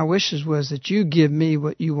 and one of my wishes was that you give me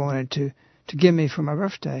what you wanted to give me for my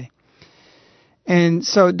birthday. And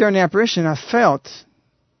so during the apparition, I felt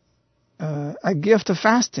a gift of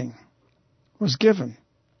fasting was given,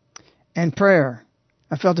 and prayer.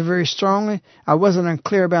 I felt it very strongly. I wasn't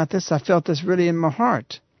unclear about this. I felt this really in my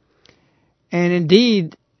heart. And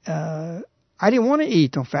indeed, I didn't want to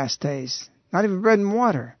eat on fast days, not even bread and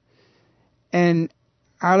water. And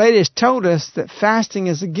Our Lady has told us that fasting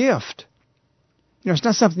is a gift. It's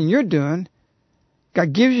not something you're doing.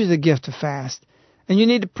 God gives you the gift of fast, and you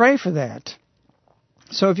need to pray for that.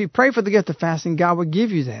 So if you pray for the gift of fasting, God will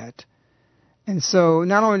give you that. And so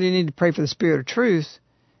not only do you need to pray for the Spirit of truth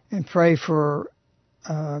and pray for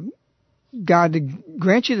God to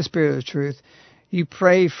grant you the Spirit of the truth, you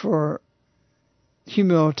pray for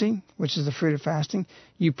humility, which is the fruit of fasting.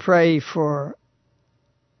 You pray for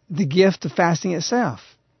the gift of fasting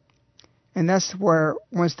itself. And that's where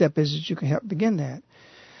one step is that you can help begin that.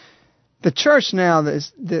 The church now,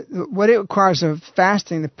 what it requires of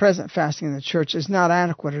fasting, the present fasting in the church, is not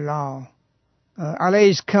adequate at all. Our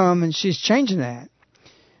Lady's come and she's changing that.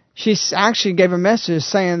 She actually gave a message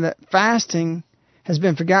saying that fasting has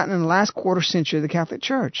been forgotten in the last quarter century of the Catholic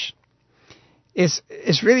Church.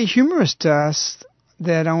 It's really humorous to us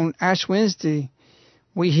that on Ash Wednesday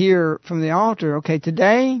we hear from the altar, okay,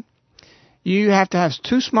 today you have to have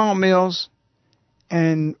 2 small meals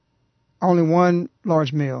and only 1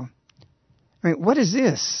 large meal. I mean, what is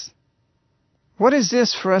this? What is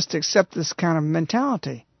this for us to accept this kind of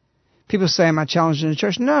mentality? People say, am I challenging the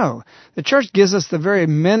church? No. The church gives us the very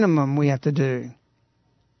minimum we have to do.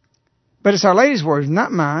 But it's Our Lady's words,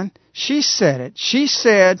 not mine. She said it. She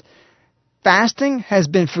said, fasting has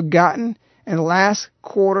been forgotten in the last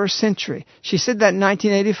quarter century. She said that in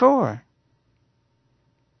 1984.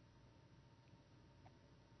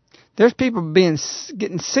 There's people getting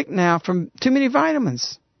sick now from too many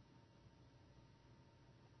vitamins.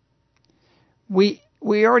 We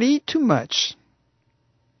already eat too much.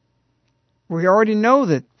 We already know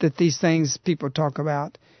that these things people talk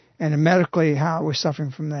about, and medically how we're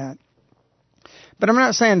suffering from that. But I'm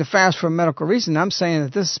not saying to fast for a medical reason. I'm saying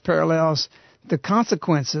that this parallels the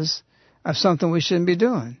consequences of something we shouldn't be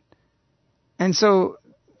doing. And so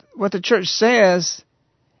what the church says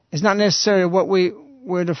is not necessarily what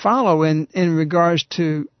we're to follow in regards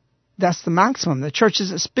to that's the maximum. The church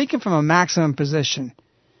isn't speaking from a maximum position.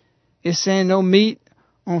 It's saying no meat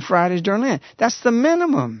on Fridays during Lent. That's the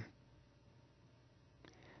minimum.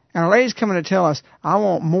 And Our Lady's coming to tell us, I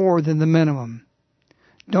want more than the minimum.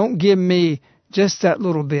 Don't give me just that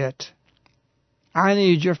little bit. I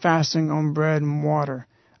need your fasting on bread and water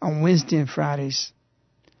on Wednesday and Fridays.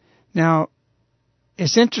 Now,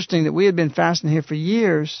 it's interesting that we had been fasting here for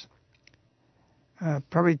years,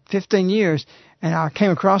 probably 15 years, and I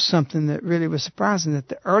came across something that really was surprising, that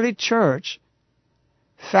the early church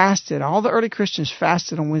fasted, all the early Christians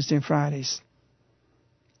fasted on Wednesday and Fridays.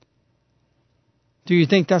 Do you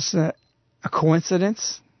think that's a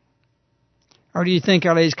coincidence? Or do you think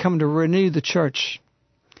Our Lady's come to renew the church?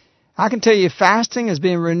 I can tell you fasting is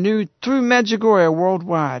being renewed through Medjugorje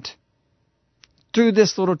worldwide, through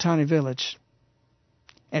this little tiny village.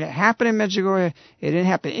 And it happened in Medjugorje. It didn't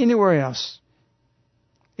happen anywhere else.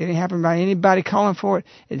 It didn't happen by anybody calling for it.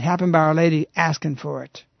 It happened by Our Lady asking for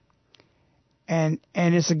it. And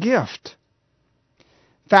it's a gift.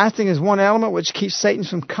 Fasting is one element which keeps Satan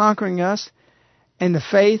from conquering us, and the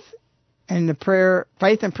faith and prayer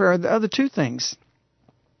are the other two things.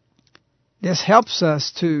 This helps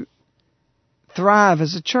us to thrive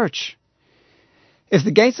as a church. If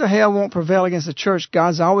the gates of hell won't prevail against the church,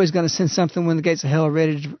 God's always going to send something when the gates of hell are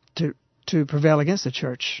ready to prevail against the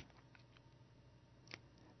church.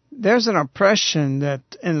 There's an oppression that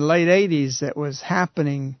in the late 80s that was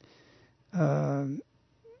happening in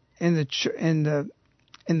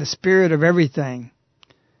the spirit of everything.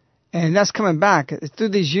 And that's coming back. Through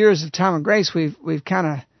these years of time of grace, we've kind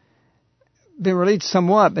of been released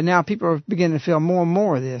somewhat, but now people are beginning to feel more and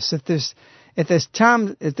more of this. If there's a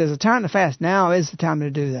time to fast, now is the time to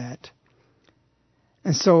do that.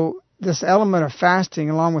 And so this element of fasting,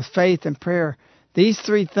 along with faith and prayer, these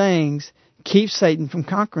three things keep Satan from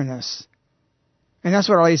conquering us. And that's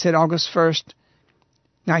what Our Lady said August 1st,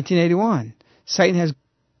 1981. Satan has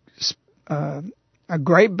a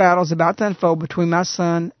great battle is about to unfold between my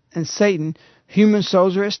son and Satan. Human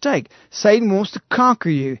souls are at stake. Satan wants to conquer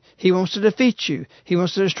you. He wants to defeat you. He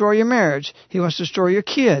wants to destroy your marriage. He wants to destroy your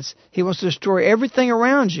kids. He wants to destroy everything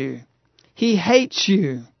around you. He hates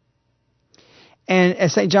you. And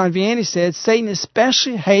as St. John Vianney said, Satan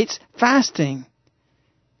especially hates fasting.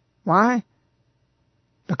 Why?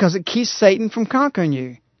 Because it keeps Satan from conquering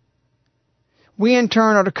you. We in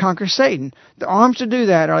turn are to conquer Satan. The arms to do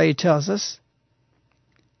that, Our Lady tells us,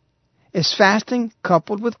 is fasting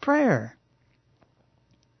coupled with prayer.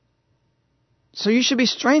 So you should be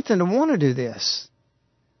strengthened to want to do this.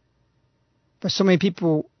 But so many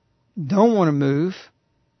people don't want to move,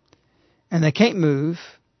 and they can't move.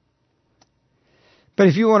 But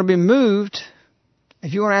if you want to be moved,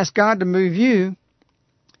 if you want to ask God to move you,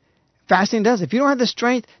 fasting does it. If you don't have the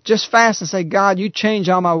strength, just fast and say, God, you change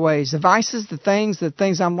all my ways. The vices, the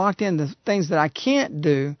things I'm locked in, the things that I can't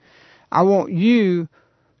do, I want you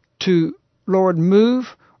to, Lord, move,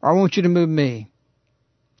 or I want you to move me.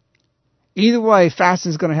 Either way,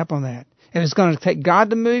 fasting is going to help on that. If it's going to take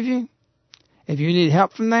God to move you, if you need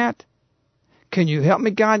help from that, can you help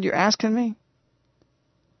me, God? You're asking me.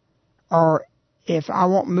 Or if I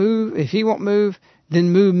won't move, if He won't move,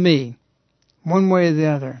 then move me, one way or the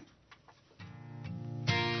other.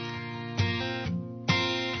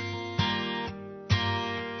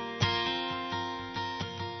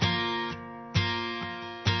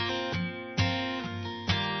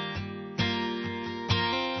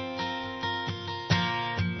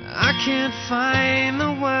 I can't find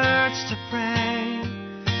the words to pray.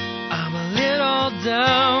 I'm a little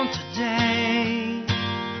down today.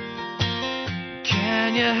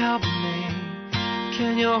 Can you help me?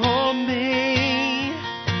 Can you hold me?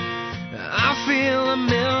 I feel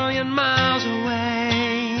 1,000,000 miles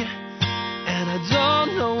away, and I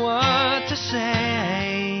don't know what to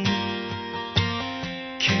say.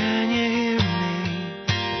 Can you hear me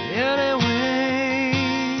anyway?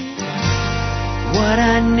 What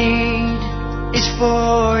I need is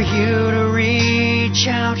for you to reach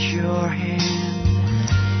out your hand.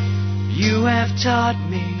 You have taught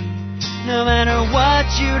me, no matter what,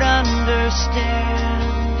 you'd understand.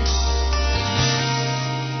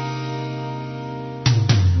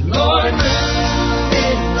 Lord, move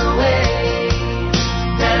in a way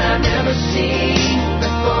that I've never seen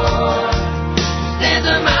before. There's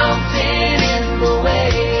a mountain in the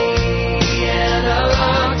way and a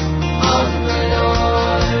lock on the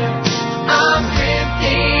door. I'm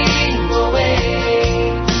drifting away,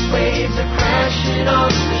 waves are crashing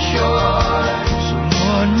on the shore. So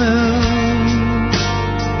Lord, move,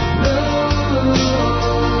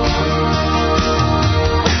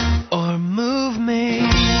 or move me.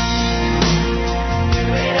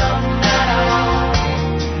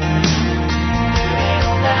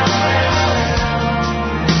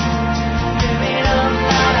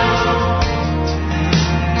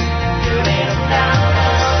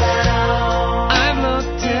 I've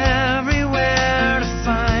looked everywhere to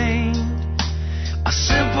find a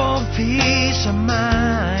simple peace of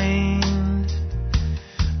mind.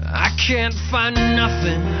 I can't find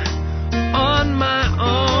nothing on my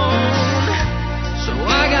own, so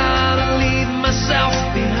I gotta leave myself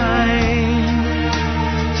behind.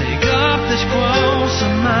 Take up this cross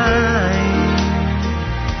of mine,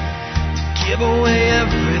 give away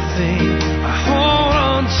everything I hold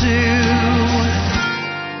on to.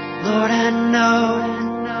 Lord, I know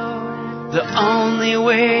the only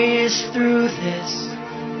way is through this.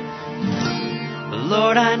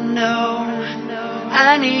 Lord, I know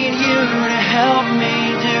I need you to help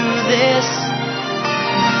me do this.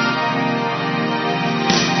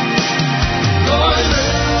 Lord,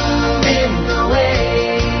 move in the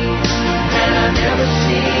way that I've never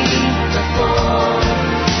seen before.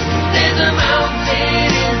 There's a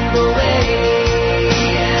mountain in the way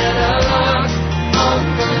and a lock on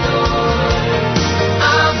the door.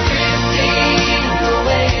 I'm drifting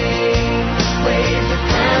away, waves are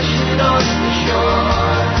crashing on the shore.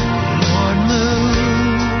 Lord,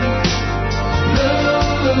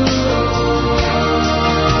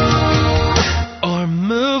 or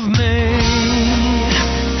move me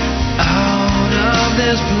out of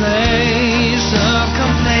this place of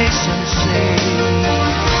complacency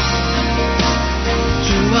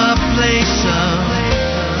to a place of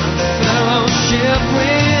fellowship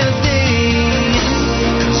with thee.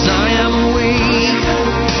 'Cause I am weak,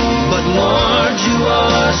 but Lord, you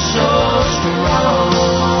are so strong.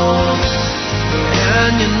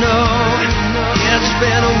 And you know, it's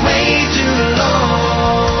been way too long.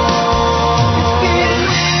 It's been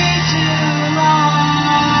way too long.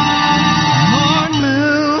 Lord,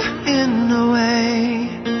 move in a way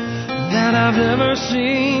that I've never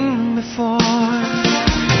seen before.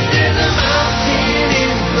 There's a mountain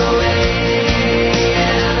in the way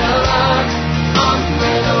and a lock on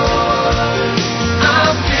the door.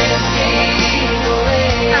 I'm drifting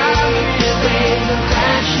away, waves are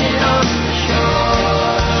crashing on the shore.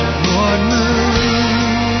 Lord, move.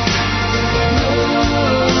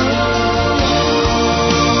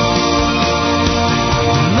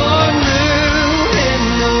 Lord, move in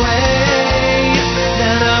a way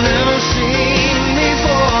that I've never seen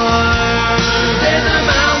before. There's a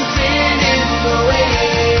mountain in the way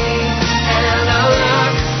and a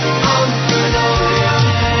lock on the door.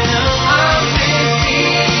 I'm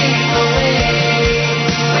drifting away,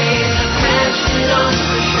 waves are crashing on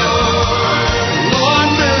the shore. Lord,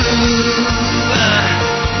 move,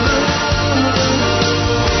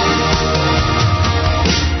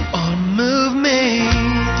 or move me.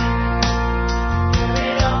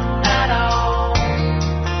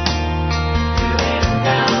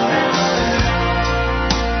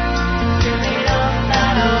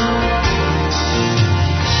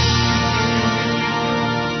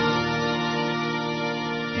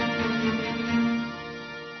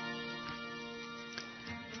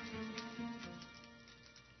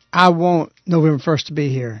 I want November 1st to be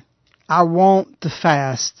here. I want the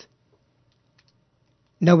fast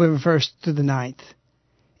November 1st through the 9th.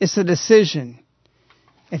 It's a decision.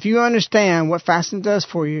 If you understand what fasting does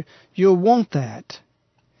for you, you'll want that.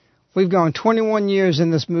 We've gone 21 years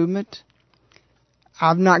in this movement.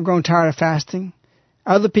 I've not grown tired of fasting.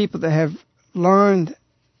 Other people that have learned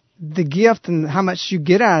the gift and how much you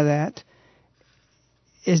get out of that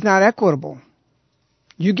is not equitable.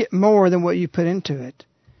 You get more than what you put into it.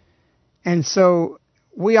 And so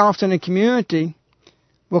we often in community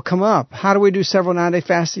will come up. How do we do several 9-day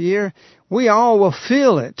fasts a year? We all will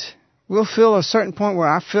feel it. We'll feel a certain point where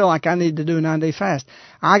I feel like I need to do a 9-day fast.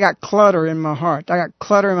 I got clutter in my heart. I got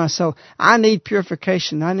clutter in my soul. I need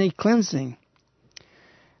purification. I need cleansing.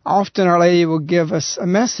 Often Our Lady will give us a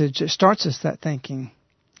message that starts us that thinking.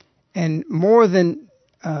 And more than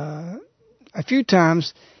a few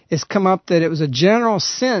times, it's come up that it was a general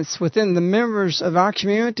sense within the members of our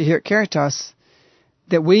community here at Caritas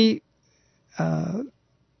that we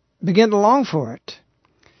begin to long for it.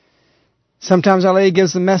 Sometimes Our Lady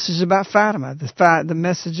gives the message about Fatima, the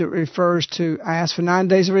message that refers to, I ask for 9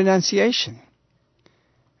 days of renunciation.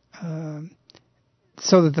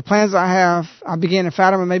 So that the plans I began in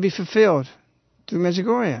Fatima may be fulfilled through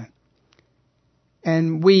Medjugorje.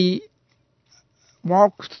 And we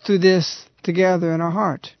walk through this together in our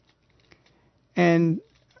heart. And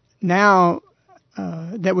now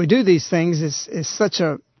that we do these things is such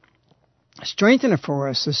a strengthener for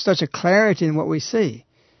us. There's such a clarity in what we see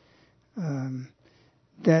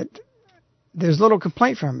that there's little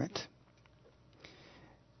complaint from it.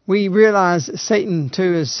 We realize that Satan,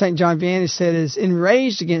 too, as St. John Vianney said, is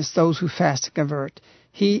enraged against those who fast and convert.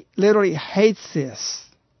 He literally hates this.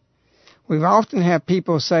 We've often had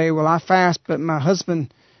people say, well, I fast, but my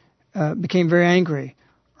husband became very angry,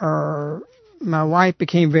 or my wife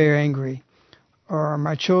became very angry, or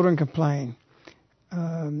my children complain.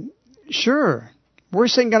 Sure,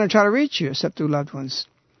 where's Satan going to try to reach you except through loved ones?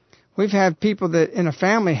 We've had people that in a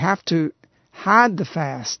family have to hide the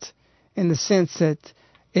fast in the sense that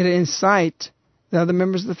it incite the other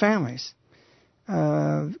members of the families.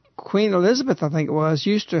 Queen Elizabeth, I think it was,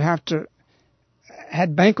 used to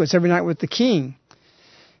had banquets every night with the king.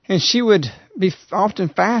 And she would be often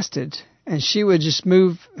fasted, and she would just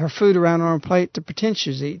move her food around on her plate to pretend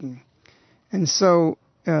she was eating. And so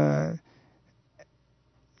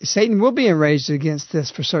Satan will be enraged against this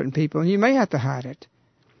for certain people, and you may have to hide it.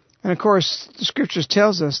 And of course, the scriptures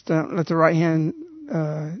tells us, don't let the right hand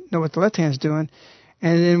know what the left hand's doing.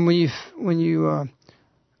 And then when you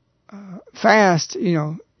fast,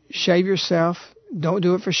 shave yourself. Don't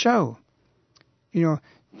do it for show.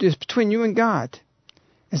 Just between you and God.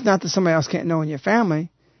 It's not that somebody else can't know in your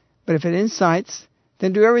family, but if it incites,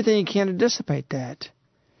 then do everything you can to dissipate that.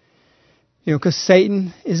 Because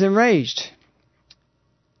Satan is enraged.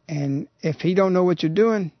 And if he don't know what you're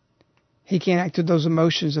doing, he can't act with those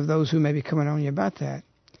emotions of those who may be coming on you about that.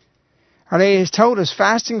 Our Lady has told us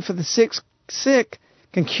fasting for the sick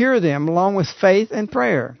can cure them along with faith and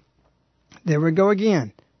prayer. There we go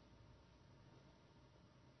again.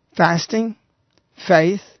 Fasting,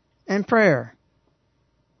 faith, and prayer.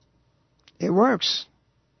 It works.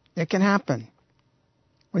 It can happen.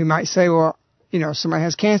 We might say, well, somebody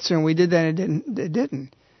has cancer and we did that and it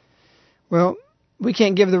didn't. Well, we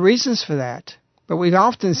can't give the reasons for that. But we've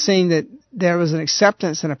often seen that there was an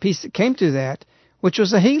acceptance and a peace that came through that, which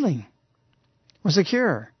was a healing, was a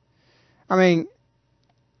cure. I mean,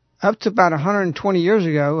 up to about 120 years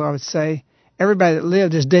ago, I would say, everybody that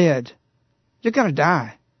lived is dead. You're going to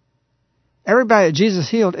die. Everybody that Jesus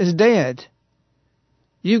healed is dead.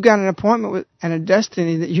 You've got an appointment with and a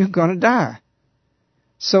destiny that you're going to die.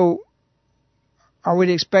 So, are we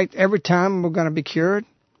to expect every time we're going to be cured?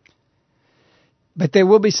 But there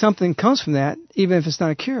will be something that comes from that, even if it's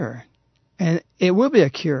not a cure. And it will be a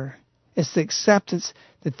cure. It's the acceptance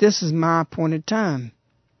that this is my appointed time.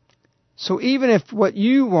 So even if what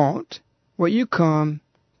you want, what you come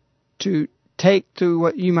to take through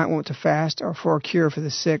what you might want to fast or for a cure for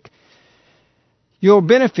the sick, you'll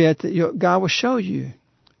benefit that God will show you.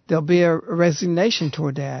 There'll be a resignation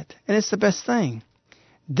toward that. And it's the best thing.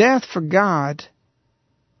 Death for God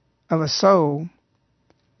of a soul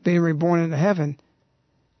being reborn into heaven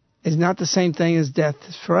is not the same thing as death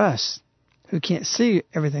for us, who can't see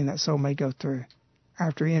everything that soul may go through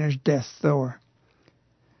after he enters death's door.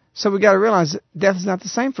 So we got to realize that death is not the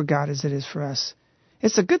same for God as it is for us.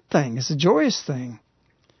 It's a good thing. It's a joyous thing.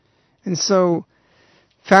 And so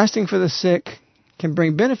fasting for the sick can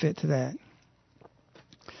bring benefit to that.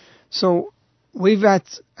 So we've got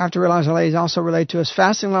to realize Our Lady is also related to us.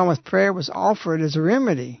 Fasting along with prayer was offered as a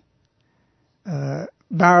remedy by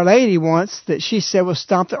Our Lady once that she said will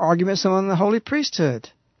stop the arguments among the holy priesthood.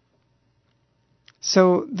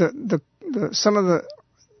 So some of the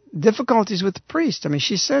difficulties with the priest,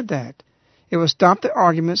 she said that. It will stop the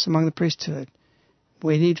arguments among the priesthood.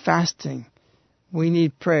 We need fasting. We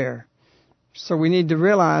need prayer. So we need to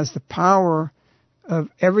realize the power of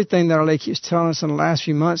everything that Our Lady keeps telling us in the last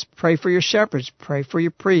few months. Pray for your shepherds. Pray for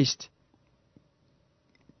your priest.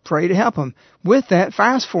 Pray to help them. With that,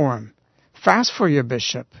 fast for them. Fast for your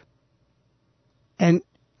bishop. And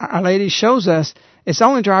Our Lady shows us it's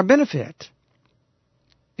only to our benefit.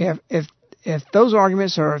 If those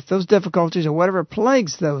arguments or if those difficulties or whatever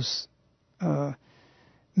plagues those men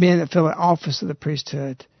that fill the office of the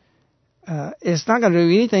priesthood, it's not going to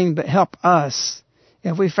do anything but help us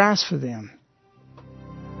if we fast for them.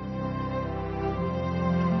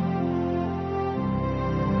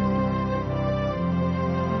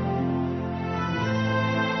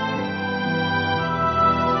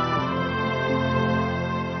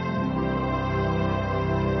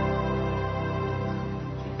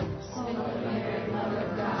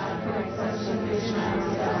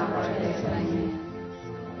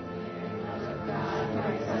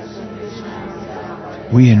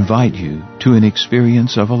 We invite you to an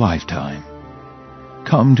experience of a lifetime.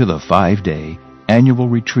 Come to the 5-day annual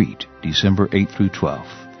retreat, December 8th through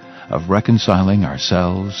 12th, of reconciling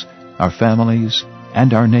ourselves, our families,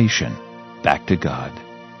 and our nation back to God.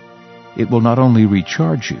 It will not only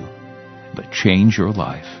recharge you, but change your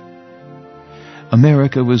life.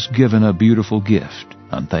 America was given a beautiful gift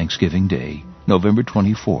on Thanksgiving Day, November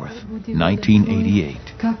 24th, 1988.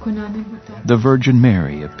 The Virgin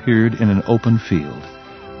Mary appeared in an open field,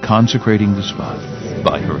 consecrating the spot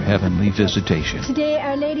by her heavenly visitation. Today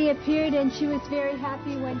Our Lady appeared and she was very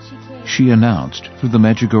happy when she came. She announced through the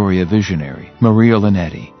Medjugorje visionary, Maria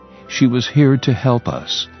Linetti, she was here to help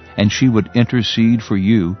us, and she would intercede for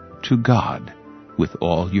you to God with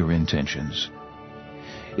all your intentions.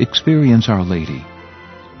 Experience Our Lady.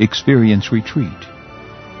 Experience Retreat.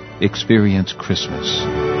 Experience Christmas.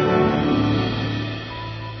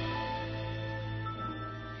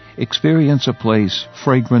 Experience a place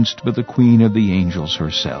fragranced by the Queen of the Angels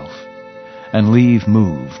herself, and leave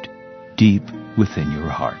moved deep within your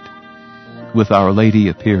heart. With Our Lady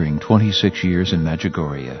appearing 26 years in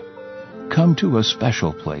Medjugorje, come to a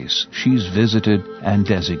special place she's visited and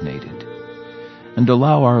designated, and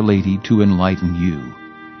allow Our Lady to enlighten you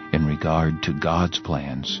in regard to God's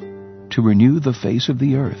plans to renew the face of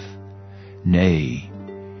the earth, nay,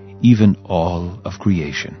 even all of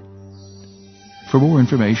creation. For more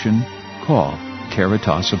information, call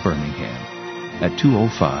Caritas of Birmingham at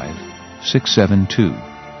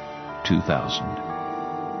 205-672-2000.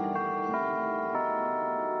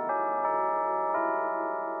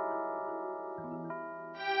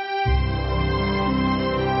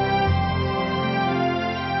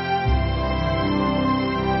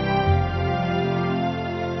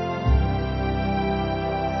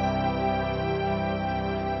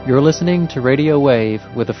 You're listening to Radio Wave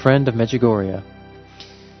with a friend of Medjugorje.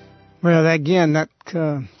 Well, again, that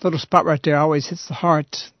little spot right there always hits the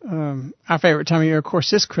heart. Our favorite time of year, of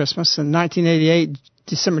course, is Christmas. In 1988,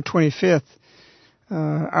 December 25th,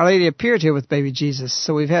 Our Lady appeared here with baby Jesus.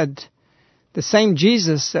 So we've had the same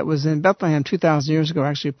Jesus that was in Bethlehem 2,000 years ago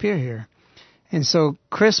actually appear here. And so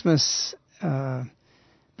Christmas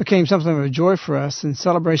became something of a joy for us, and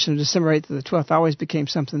celebration of December 8th to the 12th always became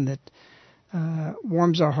something that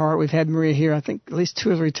warms our heart. We've had Maria here, I think, at least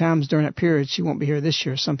 2 or 3 times during that period. She won't be here this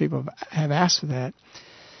year. Some people have asked for that.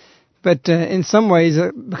 But in some ways,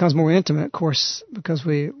 it becomes more intimate, of course, because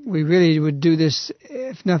we really would do this,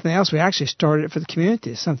 if nothing else, we actually started it for the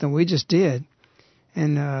community. It's something we just did,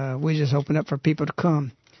 and we just opened up for people to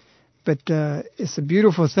come. But it's a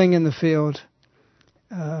beautiful thing in the field,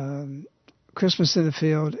 Christmas in the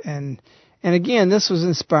field. And again, this was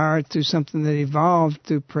inspired through something that evolved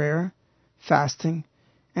through prayer, fasting,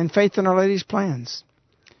 and faith in Our Lady's plans.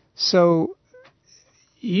 So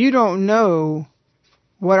you don't know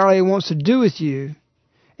what Our Lady wants to do with you,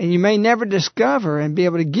 and you may never discover and be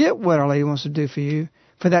able to get what Our Lady wants to do for you,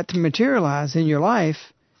 for that to materialize in your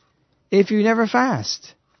life, if you never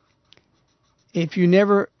fast, if you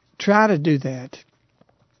never try to do that.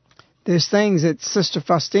 There's things that Sister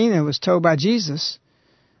Faustina was told by Jesus,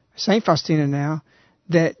 Saint Faustina now,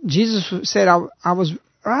 that Jesus said, I was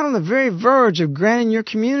right on the very verge of granting your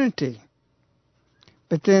community.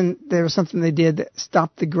 But then there was something they did that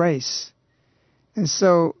stopped the grace. And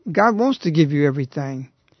so God wants to give you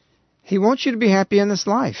everything. He wants you to be happy in this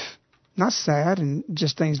life, not sad and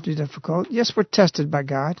just things be difficult. Yes, we're tested by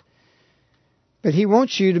God, but He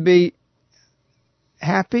wants you to be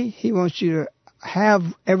happy. He wants you to have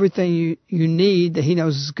everything you need that He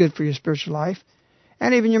knows is good for your spiritual life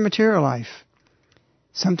and even your material life.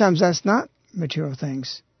 Sometimes that's not material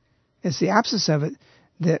things. It's the absence of it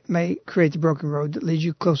that may create the broken road that leads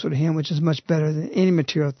you closer to Him, which is much better than any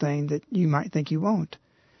material thing that you might think you want.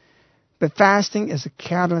 But fasting is a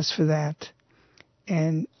catalyst for that.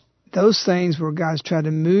 And those things where God's tried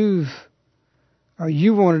to move, or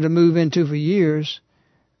you wanted to move into for years,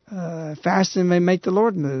 fasting may make the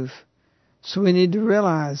Lord move. So we need to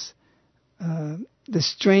realize the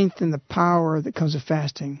strength and the power that comes with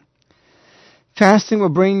fasting. Fasting will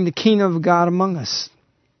bring the kingdom of God among us.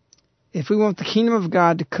 If we want the kingdom of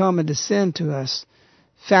God to come and descend to us,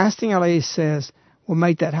 fasting, Our Lady says, will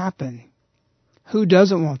make that happen. Who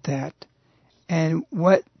doesn't want that? And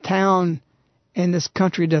what town in this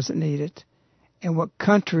country doesn't need it? And what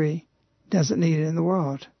country doesn't need it in the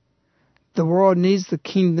world? The world needs the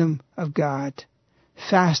kingdom of God.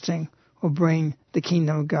 Fasting will bring the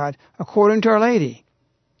kingdom of God, according to Our Lady.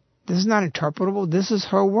 This is not interpretable. This is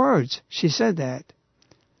her words. She said that.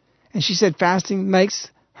 And she said fasting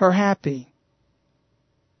makes her happy.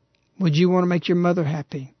 Would you want to make your mother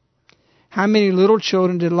happy? How many little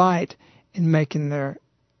children delight in making their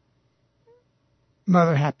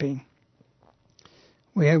mother happy.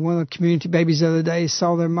 We had one of the community babies the other day,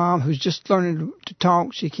 saw their mom who's just learning to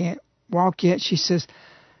talk. She can't walk yet. She says,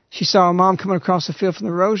 she saw a mom coming across the field from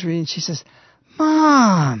the rosary, and she says,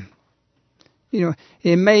 "Mom!" You know,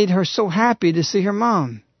 it made her so happy to see her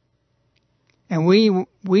mom. And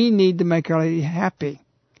we need to make Our Lady happy.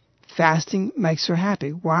 Fasting makes her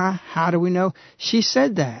happy. Why? How do we know? She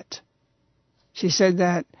said that. She said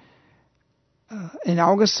that in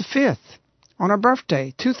August the 5th, on her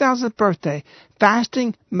birthday, 2000th birthday.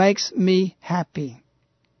 Fasting makes me happy.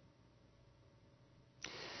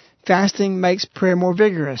 Fasting makes prayer more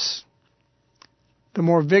vigorous. The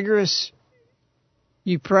more vigorous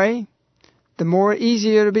you pray, the more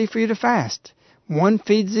easier it'll be for you to fast. One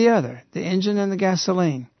feeds the other, the engine and the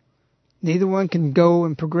gasoline. Neither one can go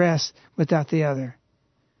and progress without the other.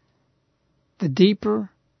 The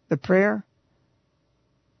deeper the prayer,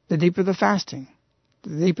 the deeper the fasting.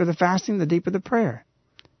 The deeper the fasting, the deeper the prayer.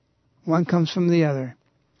 One comes from the other.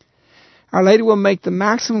 Our Lady will make the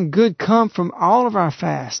maximum good come from all of our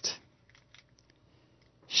fast.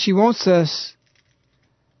 She wants us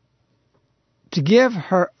to give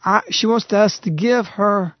her, she wants us to give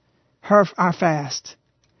her our fast.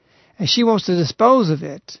 And she wants to dispose of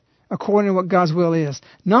it according to what God's will is.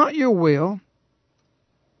 Not your will.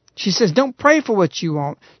 She says, don't pray for what you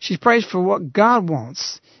want. She prays for what God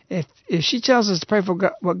wants. If she tells us to pray for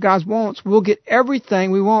God, what God wants, we'll get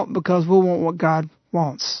everything we want because we'll want what God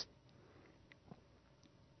wants.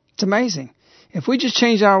 It's amazing. If we just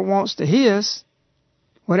change our wants to His,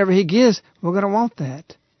 whatever He gives, we're going to want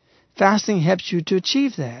that. Fasting helps you to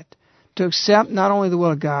achieve that, to accept not only the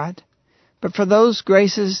will of God, but for those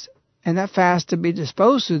graces and that fast to be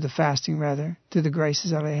disposed through the fasting, rather, through the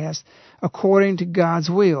graces that He has, according to God's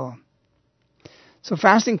will. So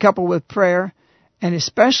fasting coupled with prayer, and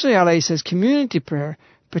especially, Our Lady says, community prayer,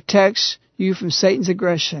 protects you from Satan's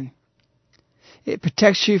aggression. It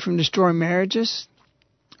protects you from destroying marriages,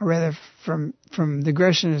 or rather from the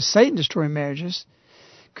aggression of Satan destroying marriages,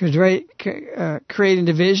 creating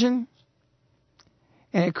division,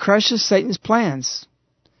 and it crushes Satan's plans.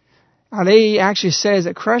 Our Lady actually says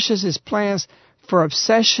it crushes his plans for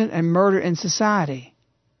obsession and murder in society,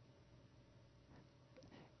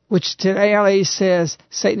 which today Our Lady says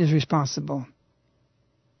Satan is responsible.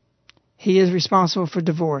 He is responsible for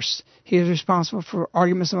divorce. He is responsible for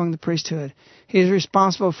arguments among the priesthood. He is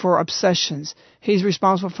responsible for obsessions. He's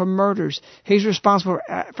responsible for murders. He's responsible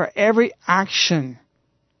for every action,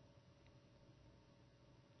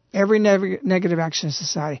 every negative action in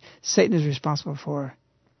society. Satan is responsible for.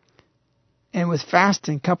 And with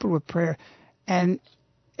fasting coupled with prayer, and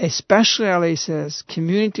especially, Our Lady says,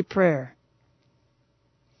 community prayer,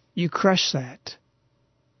 you crush that.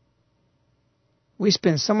 We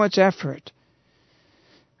spend so much effort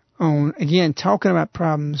on, again, talking about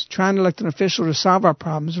problems, trying to elect an official to solve our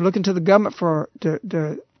problems, looking to the government for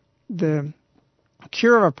the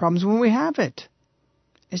cure of our problems when we have it.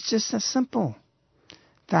 It's just that simple.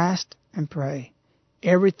 Fast and pray.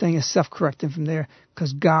 Everything is self-correcting from there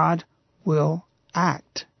because God will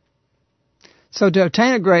act. So to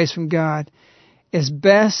obtain a grace from God, it's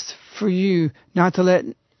best for you not to let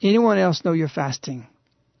anyone else know you're fasting.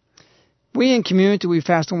 We in community, we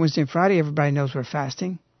fast on Wednesday and Friday. Everybody knows we're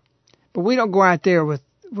fasting. But we don't go out there with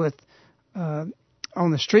on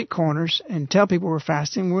the street corners and tell people we're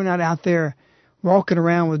fasting. We're not out there walking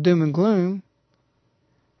around with doom and gloom.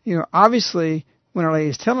 You know, obviously, when Our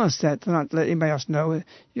Lady is telling us that, to not let anybody else know,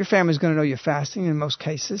 your family's going to know you're fasting in most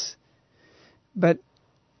cases. But,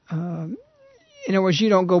 in other words, you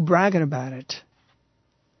don't go bragging about it.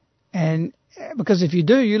 And because if you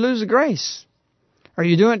do, you lose the grace. Are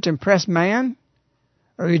you doing it to impress man?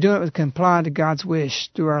 Or are you doing it to comply to God's wish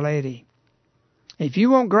through Our Lady? If you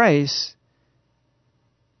want grace,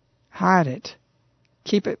 hide it.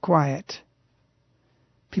 Keep it quiet.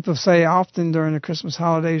 People say often during the Christmas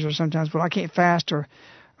holidays or sometimes, well, I can't fast or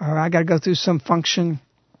I got to go through some function.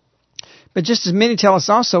 But just as many tell us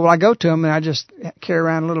also, well, I go to them and I just carry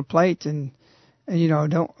around a little plate and you know,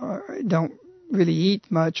 don't really eat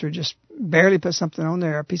much or just barely put something on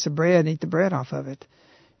there, a piece of bread, and eat the bread off of it.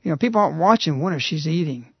 You know, people aren't watching, wonder if she's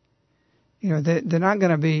eating. You know, they're not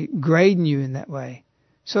going to be grading you in that way.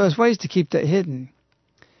 So there's ways to keep that hidden.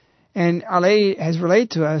 And Our Lady has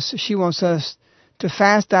relayed to us, she wants us to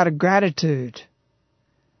fast out of gratitude.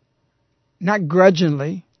 Not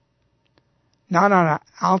grudgingly. Not on an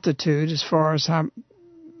altitude as far as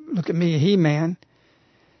look at me, a he-man.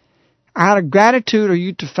 Out of gratitude are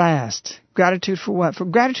you to fast. Gratitude for what? For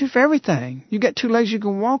gratitude for everything. You got 2 legs you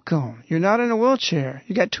can walk on. You're not in a wheelchair.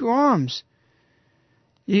 You got 2 arms.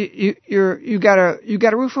 You got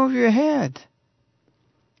a roof over your head.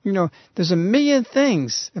 You know, there's a million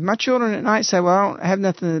things. If my children at night say, well, I don't have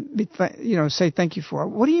nothing to be, say thank you for.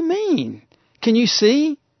 What do you mean? Can you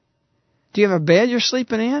see? Do you have a bed you're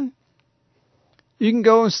sleeping in? You can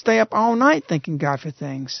go and stay up all night thanking God for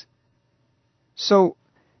things. So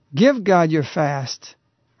give God your fast.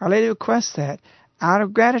 Our Lady requests that out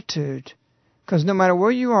of gratitude. Because no matter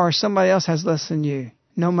where you are, somebody else has less than you.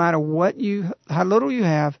 No matter how little you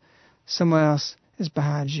have, someone else is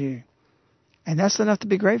behind you. And that's enough to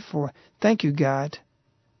be grateful for. Thank you, God.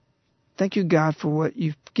 Thank you, God, for what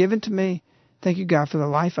you've given to me. Thank you, God, for the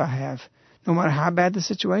life I have. No matter how bad the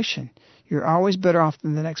situation, you're always better off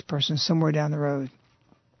than the next person somewhere down the road.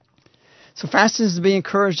 So fasting is to be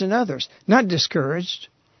encouraged in others, not discouraged.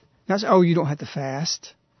 Not say, oh, you don't have to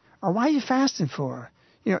fast. Or why are you fasting for?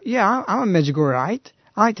 I'm a Medjugorjeite.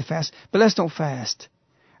 I like to fast, but let's don't fast.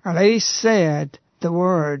 Our Lady said the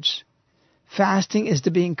words, fasting is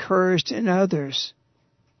to be encouraged in others.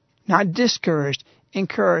 Not discouraged,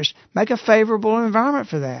 encouraged. Make a favorable environment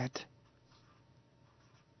for that.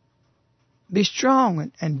 Be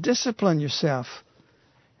strong and discipline yourself.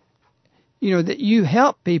 That you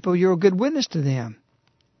help people, you're a good witness to them.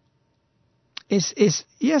 It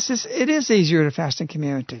is easier to fast in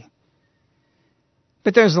community.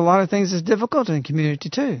 But there's a lot of things that's difficult in community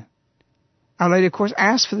too. Our Lady, of course,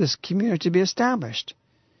 asked for this community to be established.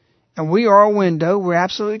 And we are a window, we're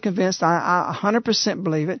absolutely convinced, I 100%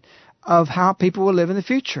 believe it, of how people will live in the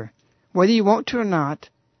future. Whether you want to or not,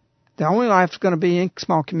 the only life is going to be in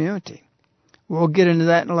small community. We'll get into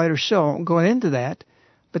that in a later show. I won't go into that.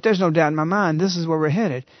 But there's no doubt in my mind, this is where we're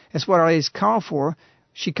headed. It's what Our Lady's called for.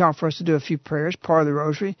 She called for us to do a few prayers, part of the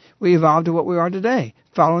rosary. We evolved to what we are today,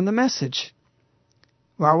 following the message.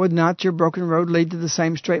 Why would not your broken road lead to the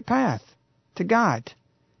same straight path, to God?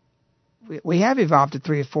 We have evolved to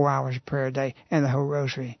 3 or 4 hours of prayer a day and the whole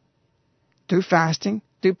rosary. Through fasting,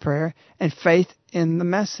 through prayer, and faith in the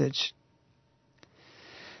message.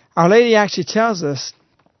 Our Lady actually tells us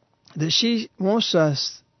that she wants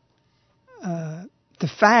us to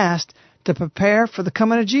fast to prepare for the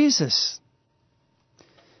coming of Jesus.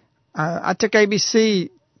 I took ABC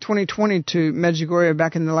 2020 to Medjugorje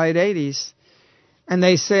back in the late 80s, and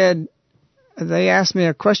they asked me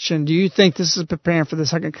a question, do you think this is preparing for the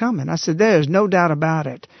second coming? I said, there's no doubt about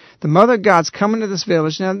it. The Mother of God's coming to this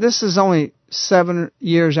village. Now, this is only 7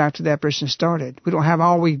 years after the apparition started. We don't have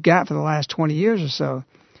all we've got for the last 20 years or so.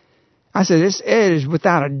 I said, it is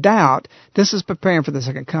without a doubt, this is preparing for the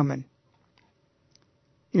second coming.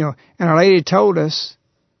 And Our Lady told us,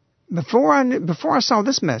 before I saw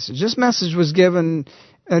this message was given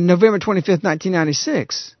November 25th,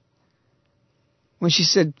 1996, when she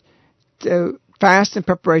said, fast in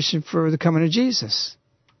preparation for the coming of Jesus.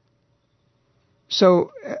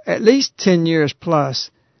 So, at least 10 years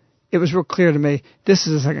plus, it was real clear to me, this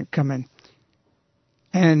is the second coming.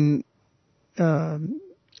 And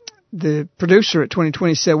the producer at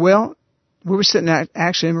 2020 said, well, we were sitting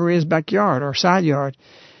actually in Maria's backyard, or side yard.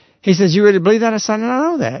 He says, you really believe that? I said, I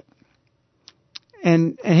know that.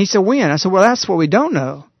 And he said, when? I said, well, that's what we don't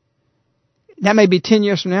know. That may be 10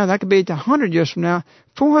 years from now. That could be 100 years from now,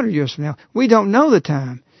 400 years from now. We don't know the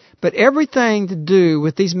time. But everything to do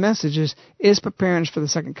with these messages is preparing us for the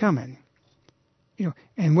second coming.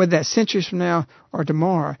 And whether that's centuries from now or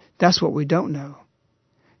tomorrow, that's what we don't know.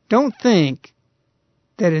 Don't think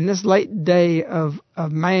that in this late day of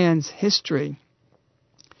man's history,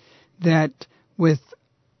 that with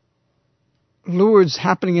Lourdes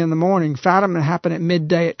happening in the morning, Fatima happening at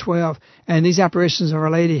midday at 12, and these apparitions of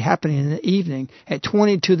Our Lady happening in the evening at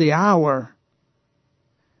 20 to the hour,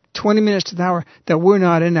 20 minutes to the hour, that we're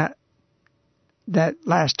not in that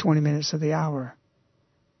last 20 minutes of the hour.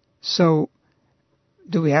 So,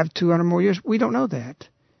 do we have 200 more years? We don't know that.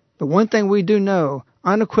 But one thing we do know,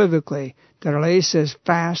 unequivocally, that Our Lady says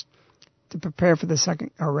fast to prepare for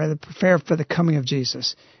prepare for the coming of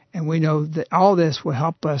Jesus. And we know that all this will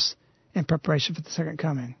help us in preparation for the second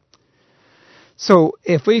coming. So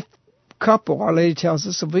if we couple, Our Lady tells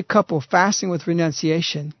us, if we couple fasting with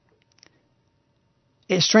renunciation,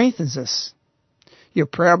 it strengthens us. Your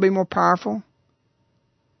prayer will be more powerful.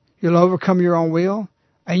 You'll overcome your own will,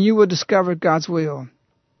 and you will discover God's will.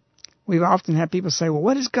 We've often had people say, well,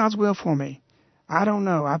 what is God's will for me? I don't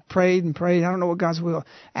know. I've prayed and prayed. I don't know what God's will.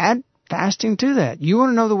 Add fasting to that. You want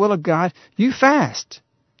to know the will of God? You fast.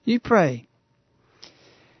 You pray.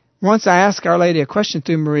 Once I asked Our Lady a question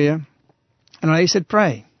through Maria, and Our Lady said,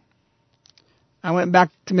 pray. I went back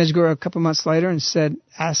to Medjugorje a couple months later and said,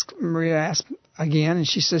 Maria asked again, and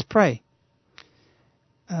she says, pray.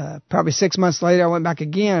 Probably 6 months later, I went back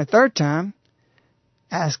again a third time,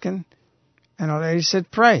 asking, and Our Lady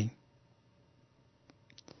said, pray.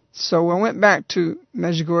 So I went back to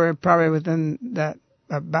Medjugorje probably within that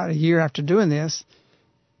about a year after doing this.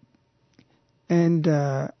 And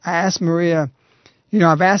I asked Maria,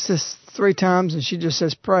 I've asked this 3 times, and she just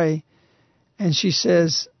says pray. And she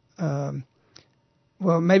says, well,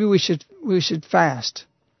 maybe we should fast.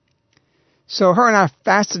 So her and I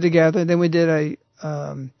fasted together. Then we did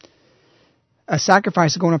a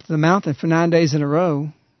sacrifice of going up to the mountain for 9 days in a row,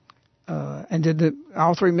 and did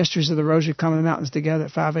all 3 mysteries of the Rosary climbing the mountains together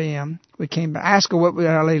at 5 a.m. We came back, asked her what would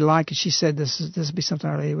Our Lady like, and she said this would be something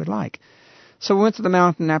Our Lady would like. So we went to the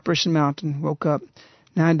mountain, Apparition Mountain, woke up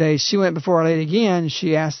 9 days. She went before Our Lady again, and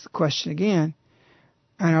she asked the question again,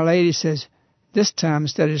 and Our Lady says, this time,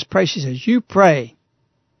 instead of just pray, she says, you pray.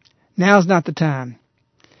 Now's not the time.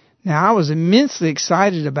 Now, I was immensely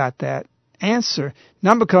excited about that answer,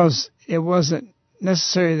 not because it wasn't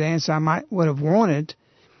necessarily the answer I would have wanted,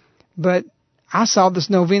 but I saw this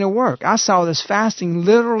novena work. I saw this fasting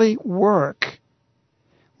literally work,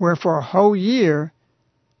 where for a whole year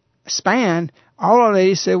span, all Our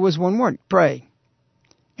Lady said was one word, pray.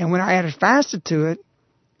 And when I added fasted to it,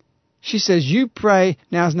 she says, you pray,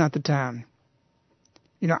 now's not the time.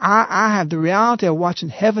 I have the reality of watching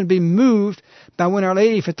heaven be moved by when Our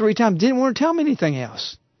Lady for 3 times didn't want to tell me anything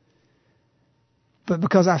else. But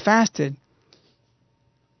because I fasted,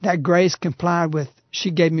 that grace complied with,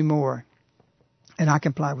 she gave me more. And I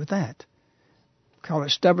complied with that. Call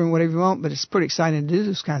it stubborn, whatever you want, but it's pretty exciting to do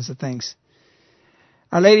those kinds of things.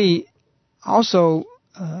 Our Lady also,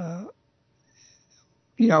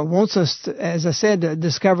 wants us, to, as I said, to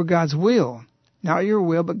discover God's will. Not your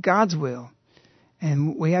will, but God's will.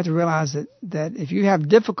 And we have to realize that if you have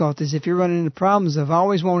difficulties, if you're running into problems of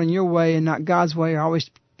always wanting your way and not God's way, or always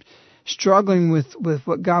struggling with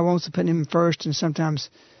what God wants to put Him first, and sometimes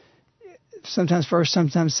first,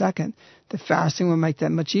 sometimes second, the fasting will make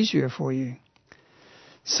that much easier for you.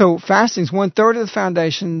 So fasting is 1/3 of the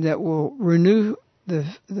foundation that will renew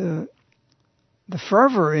the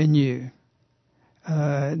fervor in you.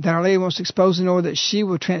 That Our Lady wants to expose in order that she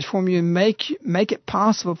will transform you and make it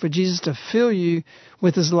possible for Jesus to fill you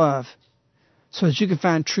with His love so that you can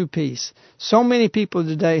find true peace. So many people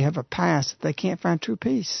today have a past that they can't find true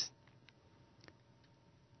peace.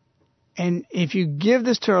 And if you give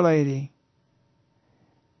this to Our Lady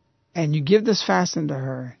and you give this fasting to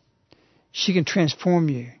her, she can transform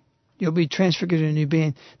you. You'll be transfigured in a new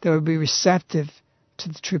being that will be receptive to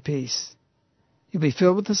the true peace. You'll be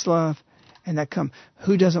filled with this love. And that come,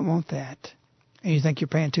 who doesn't want that? And you think you're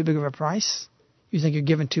paying too big of a price? You think you're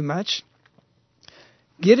giving too much?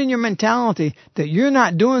 Get in your mentality that you're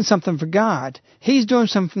not doing something for God. He's doing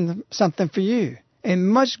something for you in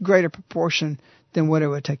much greater proportion than what it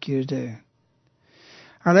would take you to do.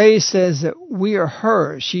 Our Lady says that we are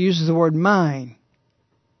hers. She uses the word mine.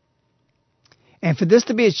 And for this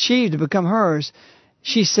to be achieved, to become hers,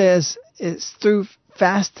 she says it's through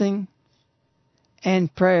fasting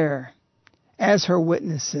and prayer. As her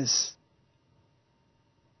witnesses.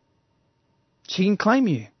 She can claim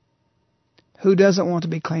you. Who doesn't want to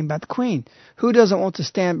be claimed by the Queen? Who doesn't want to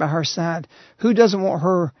stand by her side? Who doesn't want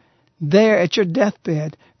her there at your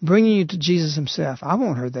deathbed, bringing you to Jesus Himself? I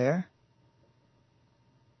want her there.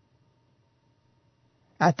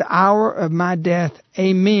 At the hour of my death,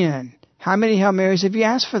 amen. How many Hail Marys have you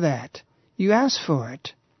asked for that? You asked for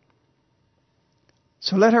it.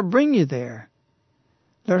 So let her bring you there.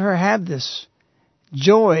 Let her have this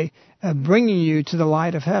joy of bringing you to the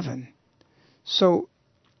light of heaven. So,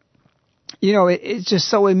 it's just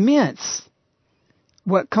so immense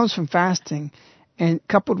what comes from fasting and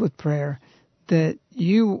coupled with prayer that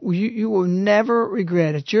you will never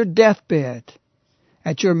regret at your deathbed,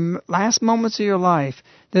 at your last moments of your life.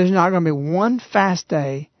 There's not going to be one fast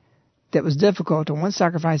day that was difficult or one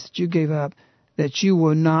sacrifice that you gave up that you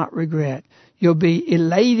will not regret. You'll be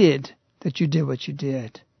elated that you did what you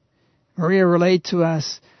did. Maria relayed to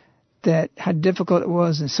us that how difficult it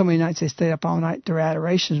was, and so many nights they stayed up all night through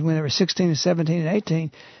adorations when they were 16 and 17 and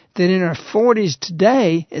 18, that in her 40s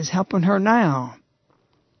today is helping her now.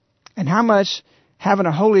 And how much having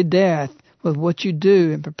a holy death with what you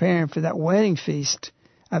do and preparing for that wedding feast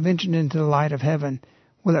of entering into the light of heaven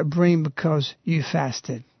will it bring because you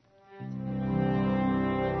fasted.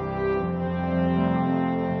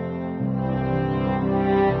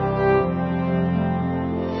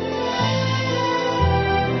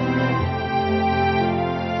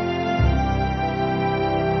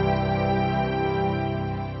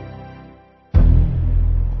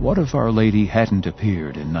 What if Our Lady hadn't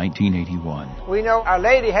appeared in 1981? We know Our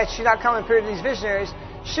Lady, had she not come and appeared to these visionaries,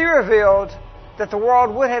 she revealed that the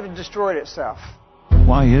world would have destroyed itself.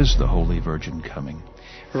 Why is the Holy Virgin coming?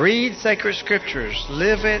 Read sacred scriptures,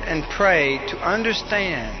 live it, and pray to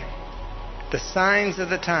understand the signs of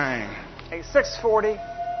the time. 6:40,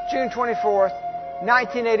 June 24th,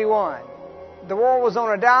 1981. The world was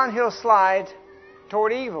on a downhill slide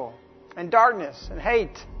toward evil and darkness and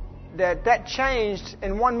hate. That changed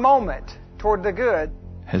in one moment toward the good.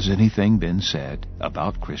 Has anything been said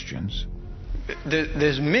about Christians?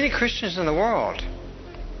 There's many Christians in the world.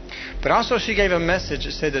 But also she gave a message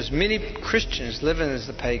that said there's many Christians living as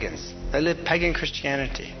the pagans. They live pagan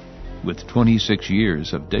Christianity. With 26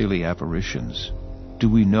 years of daily apparitions, do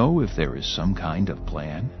we know if there is some kind of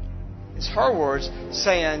plan? It's her words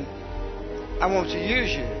saying, I want to use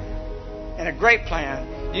you in a great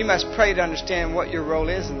plan. You must pray to understand what your role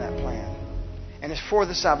is in that plan. And it's for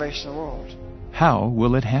the salvation of the world. How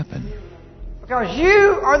will it happen? Because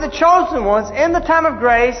you are the chosen ones in the time of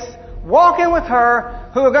grace, walking with her,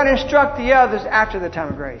 who are going to instruct the others after the time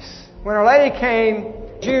of grace. When Our Lady came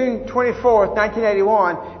June 24th,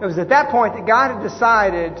 1981, it was at that point that God had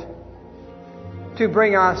decided to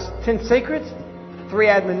bring us 10 secrets, 3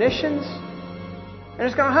 admonitions, and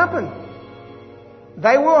it's going to happen.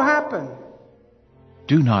 They will happen.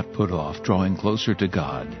 Do not put off drawing closer to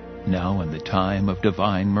God, now in the time of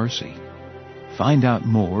divine mercy. Find out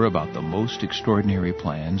more about the most extraordinary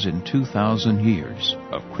plans in 2,000 years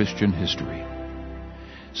of Christian history.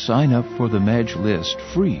 Sign up for the Medj list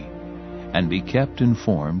free and be kept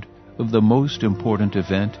informed of the most important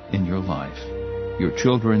event in your life, your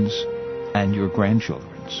children's and your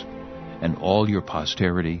grandchildren's, and all your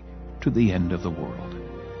posterity to the end of the world.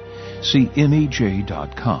 See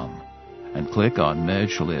MEJ.com and click on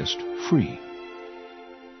Medj list free.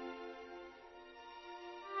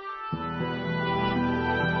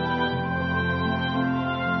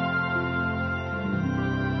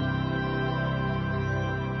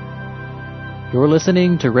 You're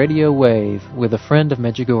listening to Radio Wave with a friend of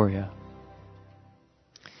Medjugorje.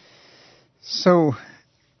 So,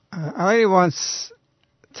 Our Lady once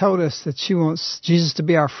told us that she wants Jesus to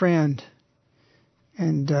be our friend.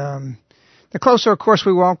 And the closer, of course,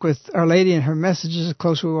 we walk with Our Lady and her messages, the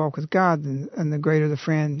closer we walk with God, and the greater the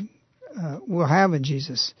friend we'll have in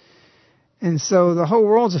Jesus. And so the whole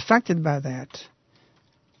world's affected by that.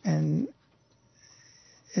 And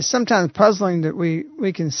it's sometimes puzzling that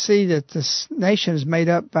we can see that this nation is made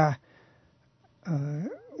up by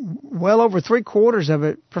well over 3/4 of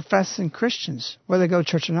it professing Christians. Whether they go to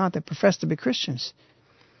church or not, they profess to be Christians.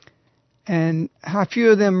 And how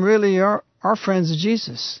few of them really are friends of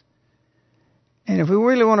Jesus. And if we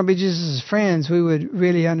really want to be Jesus' friends, we would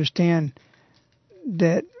really understand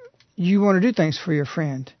that you want to do things for your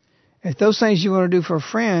friend. If those things you want to do for a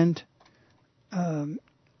friend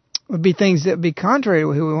would be things that would be contrary to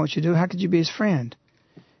what he wants you to do, how could you be his friend?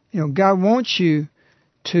 You know, God wants you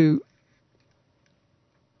to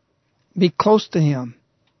be close to him.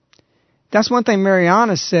 That's one thing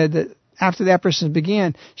Mariana said, that after the apparitions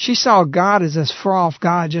began, she saw God as this far-off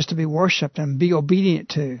God just to be worshipped and be obedient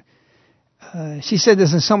to. She said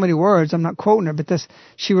this in so many words, I'm not quoting her, but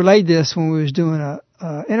she relayed this when we was doing a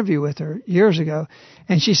interview with her years ago.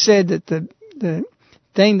 And she said that the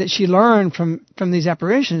thing that she learned from these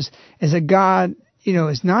apparitions is that God,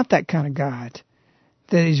 is not that kind of God,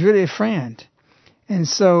 that he's really a friend. And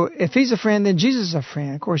so if he's a friend, then Jesus is a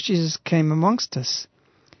friend. Of course, Jesus came amongst us.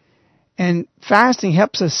 And fasting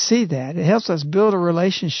helps us see that. It helps us build a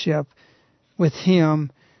relationship with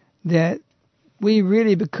him that we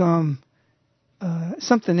really become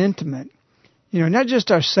something intimate. Not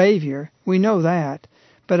just our Savior, we know that,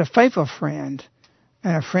 but a faithful friend,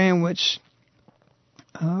 and a friend which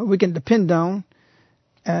we can depend on,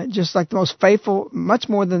 just like the most faithful, much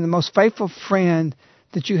more than the most faithful friend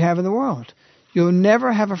that you have in the world. You'll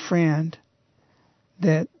never have a friend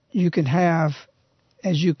that you can have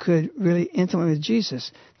as you could really intimately with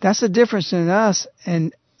Jesus. That's the difference in us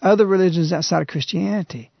and other religions outside of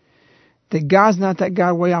Christianity. That God's not that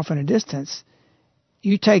God way off in a distance.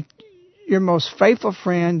 You take your most faithful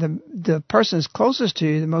friend, the person that's closest to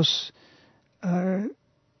you, the most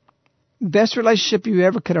best relationship you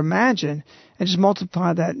ever could imagine, and just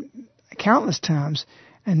multiply that countless times,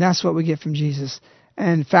 and that's what we get from Jesus.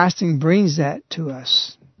 And fasting brings that to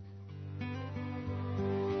us.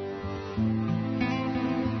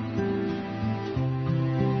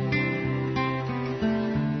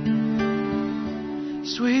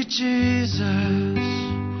 Sweet Jesus,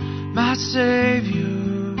 my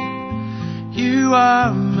Savior, you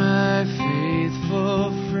are my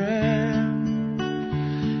faithful friend.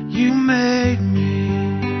 You made me,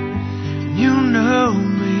 and you know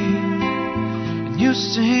me, and you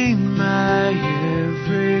see my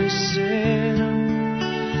every sin.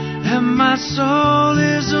 And my soul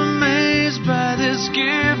is amazed by this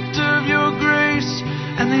gift of your grace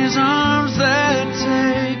and these arms that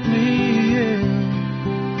take me in.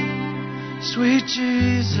 Sweet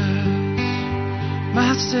Jesus,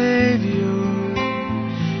 my Savior,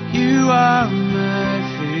 you are my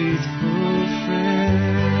faithful friend.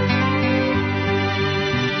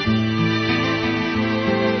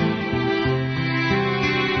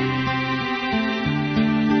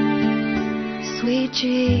 Sweet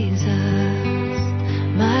Jesus,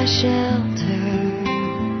 my shelter,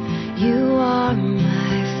 you are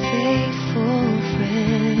my faithful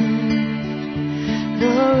friend, the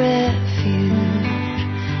refuge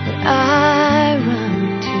that I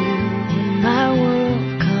run to when my world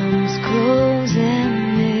comes closing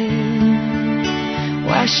in.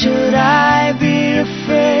 Why should I be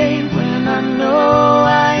afraid when I know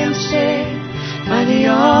I am safe by the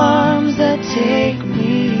arms that take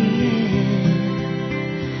me in?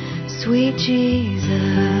 Sweet Jesus,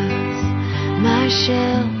 my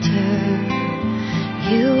shelter,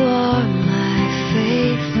 you are my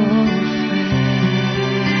faithful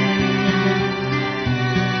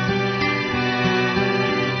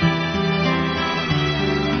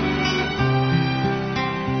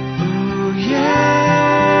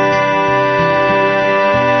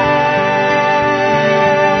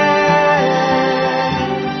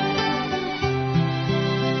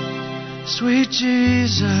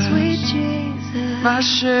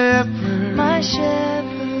my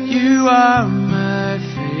shepherd, you are my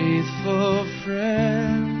faithful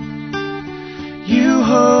friend. You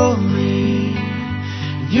hold me,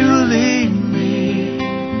 you lead me,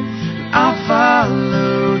 I'll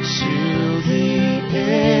follow till the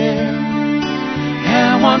end.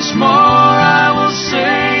 And once more I will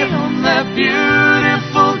say on that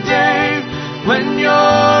beautiful day when your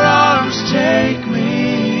arms take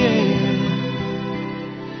me in.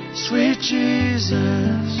 Sweet Jesus,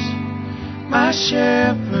 my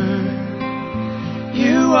shepherd,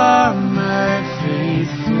 you are my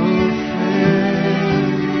faithful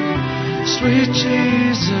friend. Sweet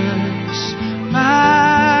Jesus,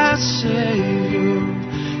 my Savior,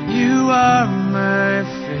 you are my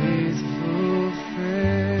faithful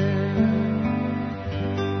friend.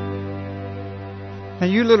 Now,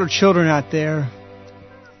 you little children out there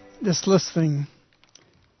just listening,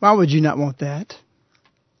 why would you not want that?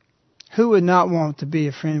 Who would not want to be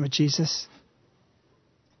a friend with Jesus?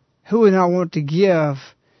 Who would not want to give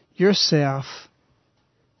yourself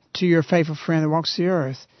to your faithful friend that walks the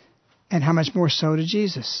earth? And how much more so to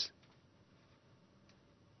Jesus?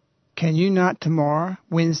 Can you not tomorrow,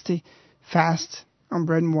 Wednesday, fast on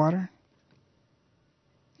bread and water?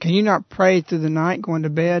 Can you not pray through the night going to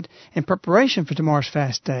bed in preparation for tomorrow's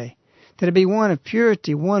fast day? That it be one of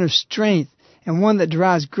purity, one of strength, and one that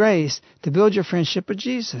derives grace to build your friendship with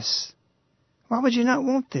Jesus. Why would you not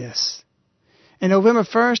want this? And November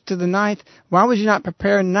 1st to the 9th, why would you not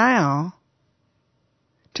prepare now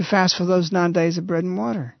to fast for those 9 days of bread and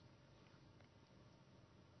water?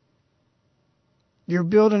 You're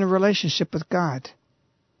building a relationship with God.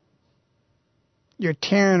 You're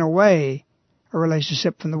tearing away a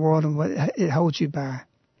relationship from the world and what it holds you by.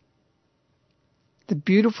 The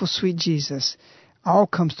beautiful, sweet Jesus all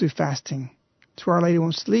comes through fasting. It's where Our Lady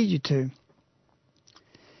wants to lead you to.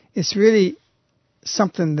 It's really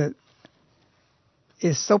something that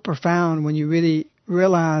is so profound when you really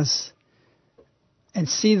realize and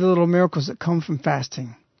see the little miracles that come from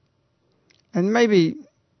fasting. And maybe,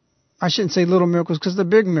 I shouldn't say little miracles because they're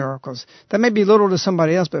big miracles. That may be little to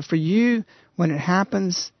somebody else, but for you, when it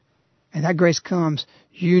happens and that grace comes,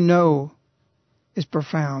 you know it's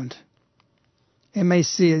profound. It may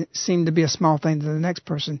seem to be a small thing to the next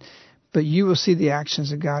person, but you will see the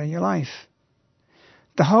actions of God in your life.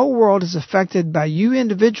 The whole world is affected by you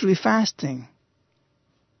individually fasting.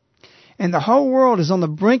 And the whole world is on the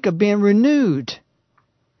brink of being renewed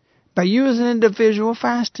by you as an individual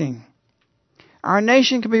fasting. Our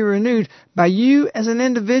nation can be renewed by you as an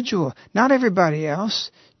individual, not everybody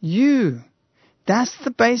else. You. That's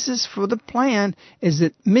the basis for the plan, is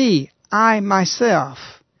that me, I, myself,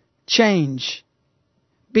 change,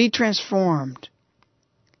 be transformed.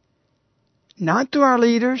 Not through our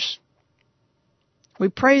leaders. We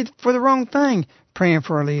pray for the wrong thing, praying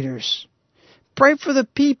for our leaders. Pray for the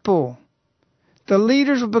people. The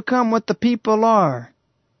leaders will become what the people are.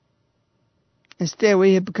 Instead,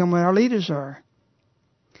 we have become what our leaders are.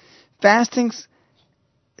 Fasting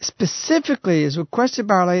specifically is requested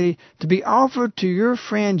by Our Lady to be offered to your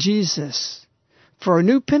friend Jesus for a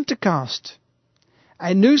new Pentecost,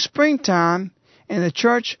 a new springtime in the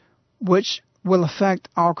church which will affect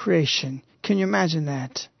all creation. Can you imagine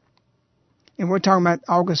that? And we're talking about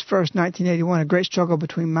August 1st, 1981, a great struggle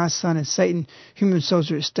between my son and Satan. Human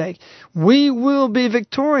souls are at stake. We will be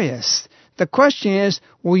victorious. The question is,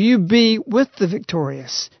 will you be with the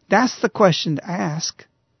victorious? That's the question to ask.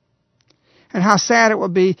 And how sad it will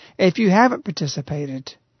be if you haven't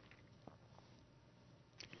participated.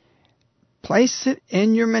 Place it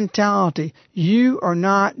in your mentality. You are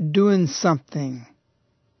not doing something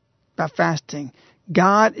by fasting.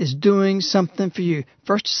 God is doing something for you.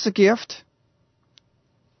 First, it's a gift.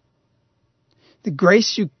 The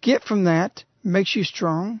grace you get from that makes you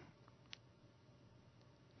strong.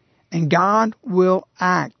 And God will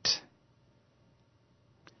act.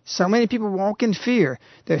 So many people walk in fear.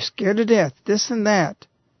 They're scared to death, this and that.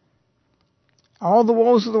 All the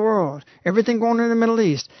woes of the world, everything going on in the Middle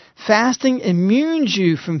East. Fasting immunes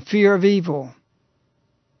you from fear of evil.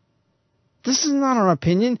 This is not our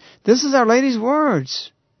opinion. This is Our Lady's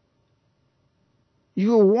words.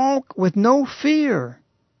 You will walk with no fear.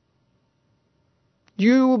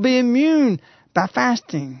 You will be immune by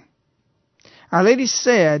fasting. Our Lady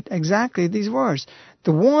said exactly these words.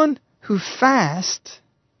 The one who fasts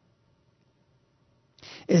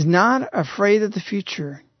is not afraid of the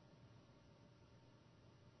future.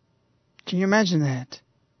 Can you imagine that?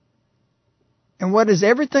 And what is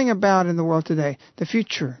everything about in the world today? The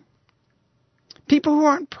future. People who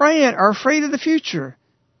aren't praying are afraid of the future.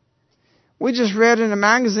 We just read in a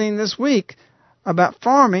magazine this week about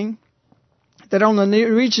farming that on the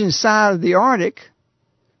Norwegian side of the Arctic,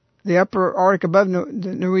 the upper Arctic above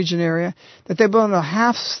the Norwegian area, that they're building a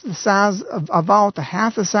half the size of a vault,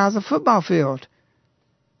 half the size of a football field.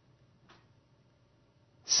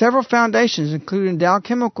 Several foundations, including Dow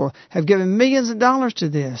Chemical, have given millions of dollars to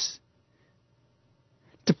this.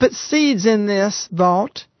 To put seeds in this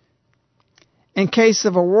vault in case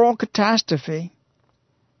of a world catastrophe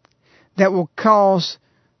that will cause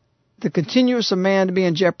the continuance of man to be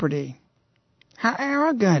in jeopardy. How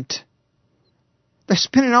arrogant. They're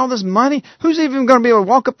spending all this money. Who's even going to be able to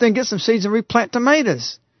walk up there and get some seeds and replant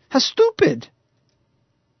tomatoes? How stupid.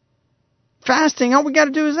 Fasting, all we got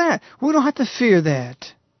to do is that. We don't have to fear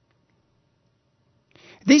that.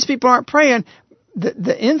 These people aren't praying.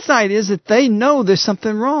 The insight is that they know there's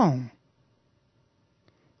something wrong.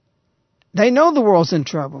 They know the world's in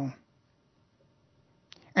trouble.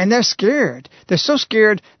 And they're scared. They're so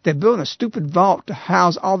scared they're building a stupid vault to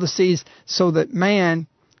house all the seeds so that man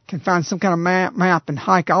can find some kind of map and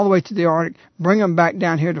hike all the way to the Arctic, bring them back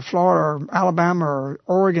down here to Florida or Alabama or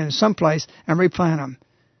Oregon or someplace and replant them.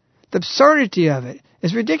 The absurdity of it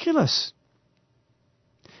is ridiculous.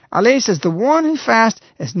 Our Lady says the one who fasts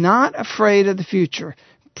is not afraid of the future.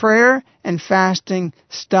 Prayer and fasting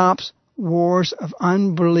stops wars of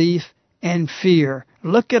unbelief and fear.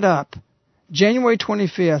 Look it up. January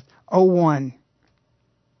 25th,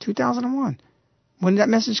 2001. When did that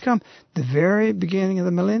message come? The very beginning of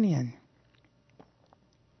the millennium.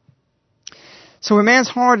 So when man's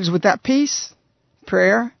heart is without peace,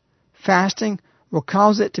 prayer, fasting will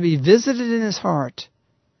cause it to be visited in his heart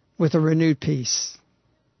with a renewed peace.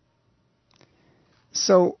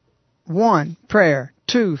 So, 1, prayer.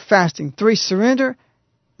 2, fasting. 3, surrender,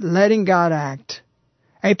 letting God act.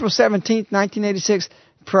 April 17th, 1986,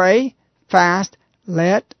 pray, fast,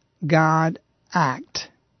 let God act.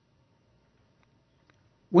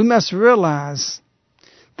 We must realize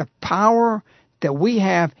the power that we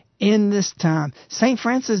have in this time. St.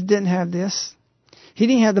 Francis didn't have this. He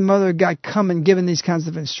didn't have the Mother of God come and giving these kinds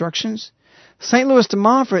of instructions. St. Louis de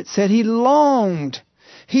Montfort said he longed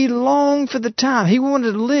for the time. He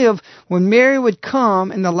wanted to live when Mary would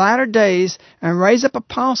come in the latter days and raise up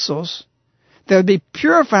apostles that would be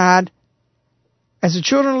purified as the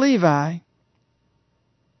children of Levi,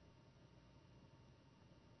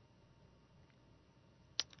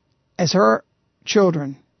 as her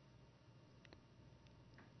children.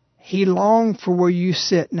 He longed for where you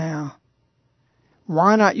sit now.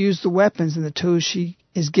 Why not use the weapons and the tools she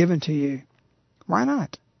is given to you? Why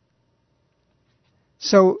not?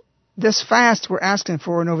 So this fast we're asking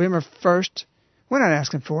for November 1st, we're not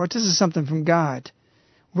asking for it. This is something from God.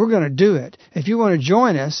 We're going to do it. If you want to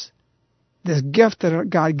join us, this gift that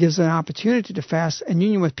God gives an opportunity to fast in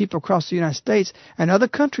union with people across the United States and other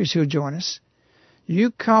countries who will join us, you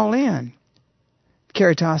call in.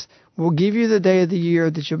 Caritas will give you the day of the year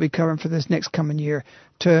that you'll be covering for this next coming year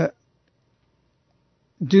to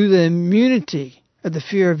do the immunity of the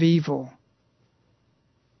fear of evil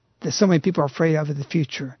that so many people are afraid of in the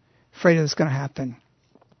future, afraid of what's going to happen.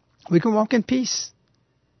 We can walk in peace,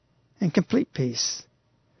 in complete peace.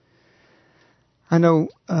 I know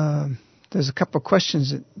there's a couple of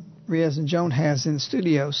questions that Riaz and Joan has in the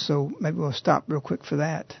studio, so maybe we'll stop real quick for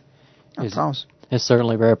that. Applause. It's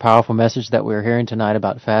certainly a very powerful message that we're hearing tonight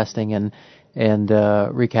about fasting, and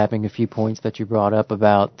recapping a few points that you brought up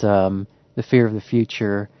about the fear of the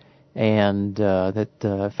future, and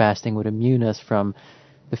that fasting would immune us from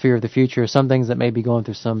the fear of the future. Some things that may be going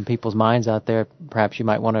through some people's minds out there, perhaps you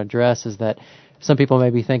might want to address, is that some people may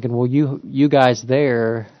be thinking, well, you guys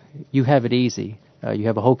there, you have it easy. You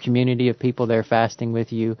have a whole community of people there fasting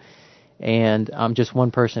with you, and I'm just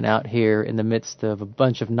one person out here in the midst of a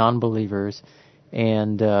bunch of non-believers,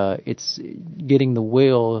 and it's getting the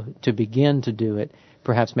will to begin to do it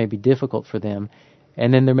perhaps may be difficult for them.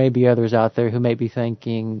 And then there may be others out there who may be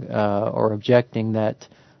thinking or objecting that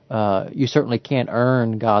you certainly can't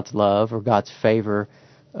earn God's love or God's favor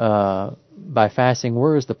by fasting.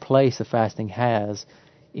 Where is the place that fasting has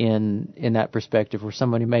in that perspective, where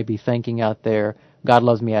somebody may be thinking out there, God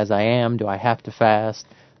loves me as I am, do I have to fast?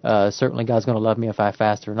 Certainly God's going to love me if I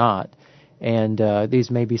fast or not. And these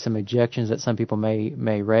may be some objections that some people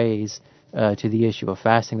may raise to the issue of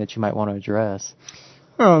fasting that you might want to address.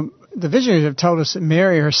 Well, the visionaries have told us that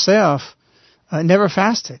Mary herself never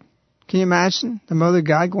fasted. Can you imagine the Mother of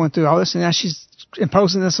God going through all this, and now she's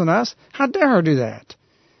imposing this on us? How dare her do that?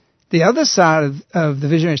 The other side of the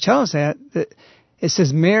visionaries tell us that it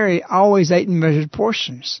says Mary always ate in measured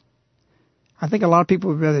portions. I think a lot of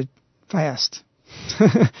people would rather fast.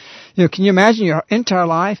 Can you imagine your entire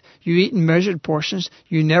life, you eat in measured portions,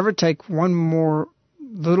 you never take one more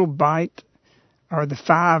little bite or the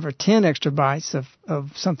 5 or 10 extra bites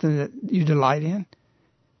of something that you delight in?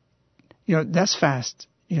 That's fast.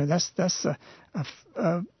 That's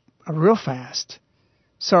a real fast.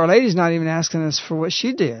 So Our Lady's not even asking us for what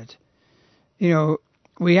she did.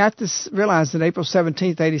 We have to realize that April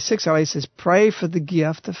 17th, 86, Our Lady says, pray for the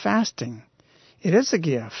gift of fasting. It is a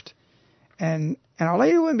gift. And Our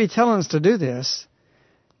Lady wouldn't be telling us to do this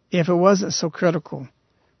if it wasn't so critical.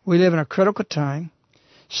 We live in a critical time.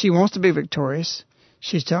 She wants to be victorious.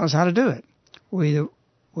 She's telling us how to do it. We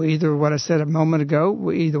either, what I said a moment ago,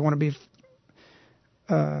 we either want to be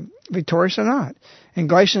victorious or not. In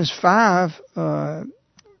Galatians 5,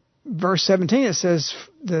 verse 17, it says,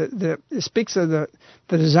 it speaks of the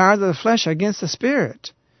desires of the flesh against the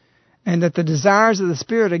Spirit, and that the desires of the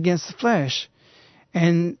Spirit against the flesh.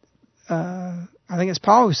 And I think it's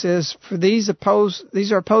Paul who says, for these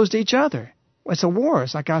are opposed to each other. It's a war.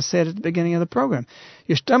 It's like I said at the beginning of the program.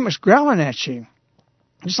 Your stomach's growling at you,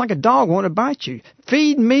 just like a dog wanting to bite you.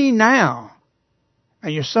 Feed me now.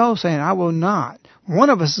 And your soul saying, I will not.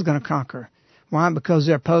 One of us is going to conquer. Why? Because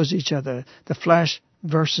they're opposed to each other. The flesh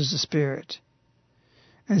versus the Spirit.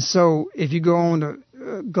 And so if you go on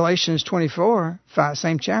to Galatians 24,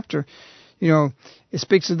 same chapter, it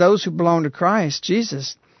speaks of those who belong to Christ,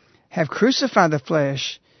 Jesus, have crucified the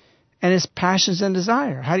flesh and its passions and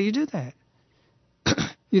desire. How do you do that?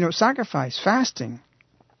 Sacrifice, fasting.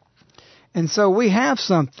 And so we have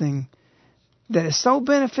something that is so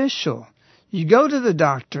beneficial. You go to the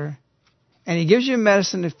doctor, and he gives you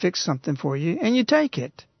medicine to fix something for you, and you take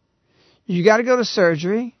it. You got to go to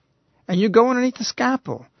surgery, and you go underneath the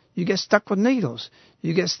scalpel. You get stuck with needles.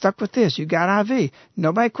 You get stuck with this. You got IV.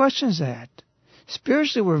 Nobody questions that.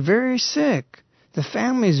 Spiritually, we're very sick. The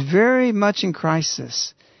family is very much in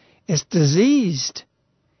crisis. It's diseased.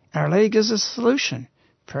 Our Lady gives us a solution.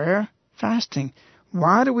 Prayer, fasting.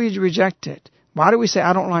 Why do we reject it? Why do we say,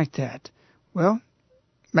 I don't like that? Well,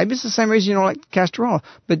 maybe it's the same reason you don't like castor oil.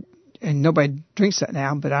 And nobody drinks that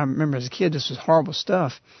now, but I remember as a kid, this was horrible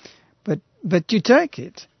stuff. But you take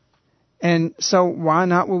it. And so why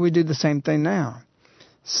not will we do the same thing now?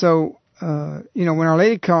 So, when Our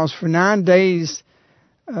Lady calls for 9 days,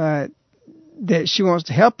 that she wants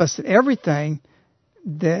to help us in everything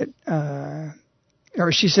that,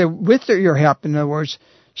 or she said with your help, in other words,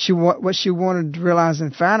 what she wanted to realize in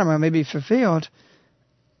Fatima may be fulfilled.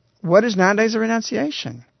 What is 9 days of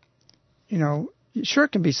renunciation? Sure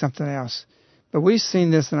it can be something else. But we've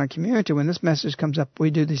seen this in our community. When this message comes up, we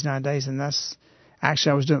do these 9 days, and that's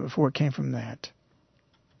actually I was doing it before it came from that.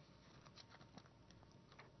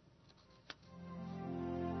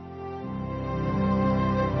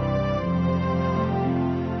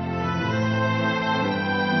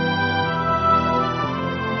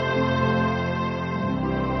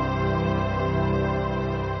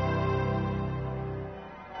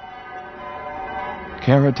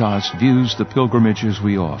 Caritas views the pilgrimages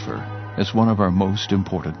we offer as one of our most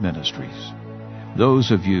important ministries.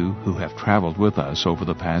 Those of you who have traveled with us over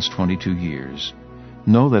the past 22 years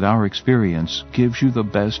know that our experience gives you the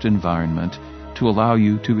best environment to allow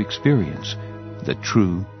you to experience the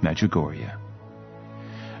true Medjugorje.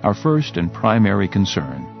 Our first and primary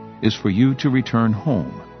concern is for you to return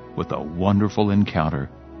home with a wonderful encounter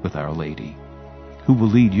with Our Lady, who will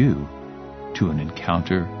lead you to an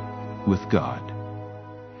encounter with God.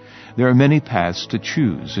 There are many paths to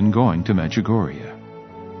choose in going to Medjugorje.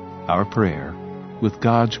 Our prayer, with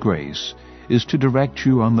God's grace, is to direct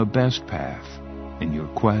you on the best path in your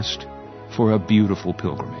quest for a beautiful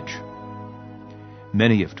pilgrimage.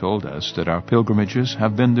 Many have told us that our pilgrimages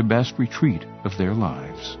have been the best retreat of their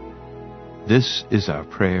lives. This is our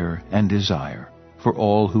prayer and desire for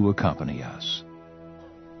all who accompany us.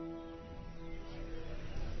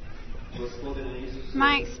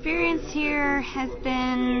 My experience here has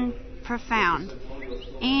been profound,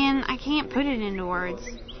 and I can't put it into words.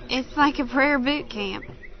 It's like a prayer boot camp.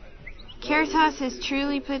 Caritas has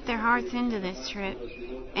truly put their hearts into this trip,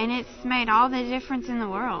 and it's made all the difference in the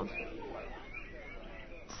world.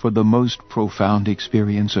 For the most profound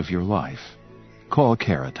experience of your life, call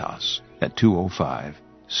Caritas at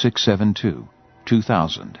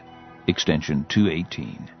 205-672-2000, extension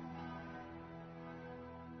 218.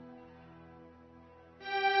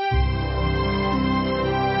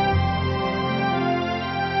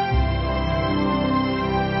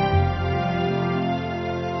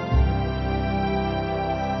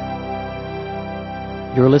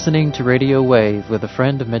 You're listening to Radio Wave with a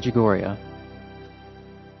friend of Medjugorje.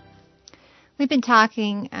 We've been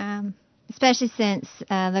talking, especially since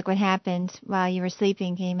Look What Happened While You Were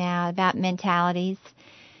Sleeping came out, about mentalities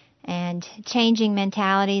and changing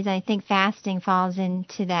mentalities. I think fasting falls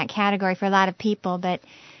into that category for a lot of people, but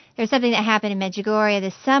there's something that happened in Medjugorje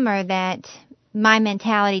this summer that my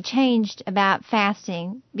mentality changed about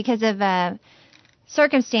fasting. Because of a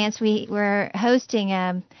circumstance, we were hosting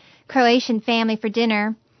a Croatian family for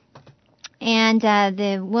dinner, and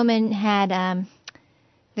the woman had,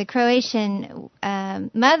 the Croatian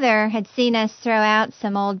mother had seen us throw out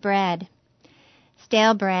some old bread,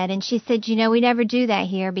 stale bread, and she said, you know, we never do that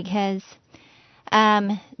here because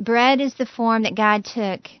bread is the form that God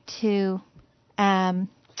took to come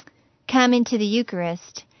into the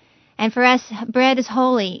Eucharist. And for us, bread is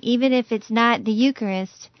holy. Even if it's not the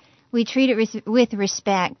Eucharist, we treat it with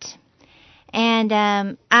respect. And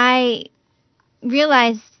I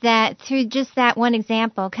realized that through just that one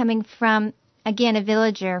example, coming from, again, a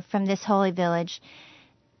villager from this holy village,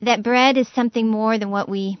 that bread is something more than what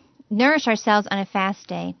we nourish ourselves on a fast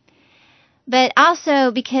day. But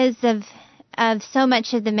also because of so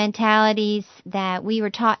much of the mentalities that we were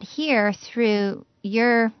taught here through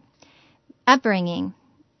your upbringing,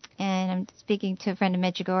 and I'm speaking to a friend of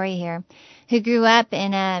Medjugorje here, who grew up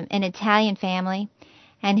in an Italian family,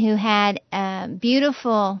 and who had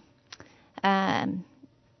beautiful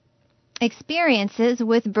experiences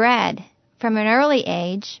with bread from an early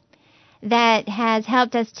age that has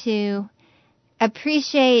helped us to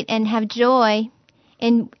appreciate and have joy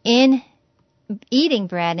in eating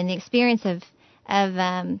bread and the experience of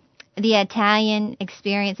the Italian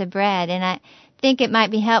experience of bread. And I think it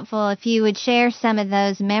might be helpful if you would share some of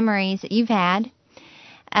those memories that you've had.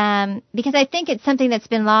 Because I think it's something that's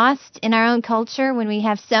been lost in our own culture when we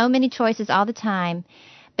have so many choices all the time,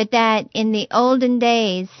 but that in the olden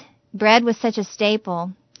days, bread was such a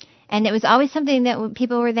staple, and it was always something that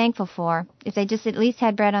people were thankful for, if they just at least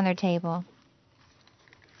had bread on their table.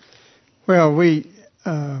 Well, one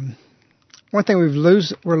thing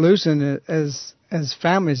we're losing as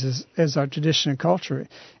families is our tradition and culture.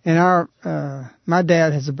 And my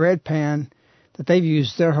dad has a bread pan that they've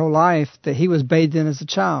used their whole life that he was bathed in as a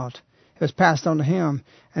child. It was passed on to him,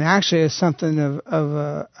 and actually it's something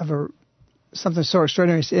something so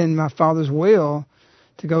extraordinary. It's in my father's will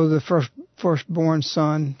to go to the firstborn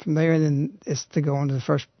son from there, and then it's to go on to the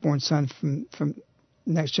firstborn son from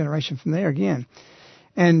next generation from there again.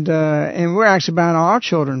 And we're actually buying all our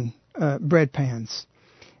children bread pans.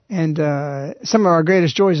 And some of our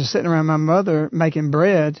greatest joys are sitting around my mother making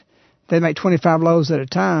bread. They make 25 loaves at a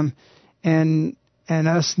time, and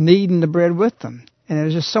us kneading the bread with them. And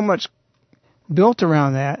there's just so much built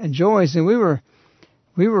around that and joys. And we were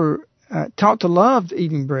taught to love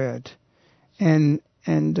eating bread. And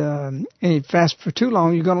if you fast for too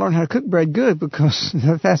long, you're going to learn how to cook bread good, because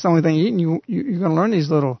if that's the only thing you're eating, you're going to learn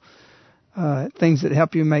these little things that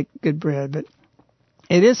help you make good bread. But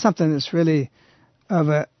it is something that's really of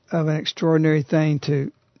an extraordinary thing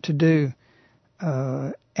to do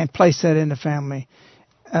and place that in the family.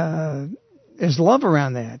 There's love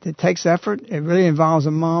around that. It takes effort. It really involves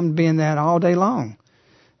a mom being that all day long.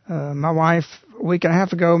 My wife, a week and a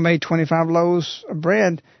half ago, made 25 loaves of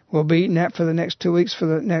bread. We'll be eating that for the next 2 weeks for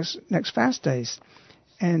the next fast days.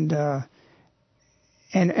 And a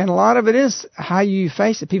lot of it is how you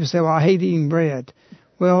face it. People say, well, I hate eating bread.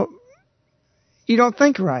 Well, you don't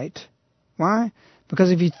think right. Why? Because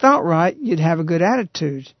if you thought right, you'd have a good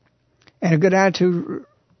attitude. And a good attitude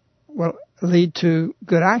will lead to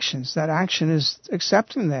good actions. That action is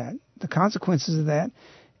accepting that. The consequences of that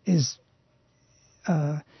is,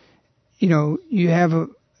 you have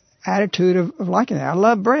an attitude of liking that. I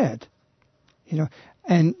love bread,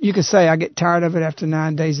 and you can say I get tired of it after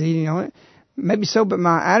 9 days eating on it. Maybe so, but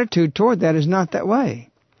my attitude toward that is not that way.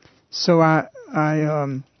 So I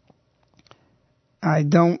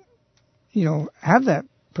don't, have that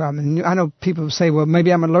problem. And I know people say, well,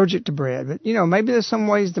 maybe I'm allergic to bread, but maybe there's some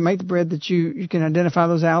ways to make the bread that you can identify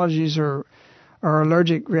those allergies or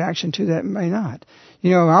allergic reaction to that, may not.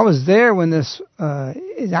 I was there when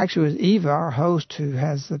it actually was Eva, our host, who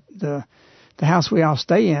has the house we all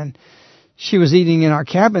stay in. She was eating in our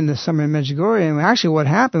cabin this summer in Medjugorje, and actually what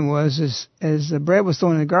happened was, as the bread was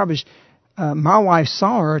thrown in the garbage, my wife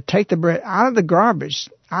saw her take the bread out of the garbage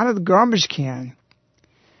can.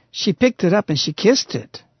 She picked it up and she kissed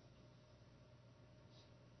it.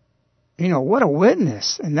 What a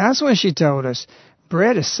witness. And that's when she told us,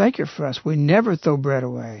 bread is sacred for us. We never throw bread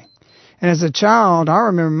away. And as a child, I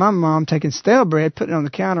remember my mom taking stale bread, putting it on the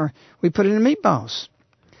counter. We put it in meatballs.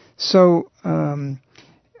 So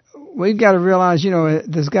we've got to realize,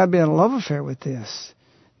 there's got to be a love affair with this.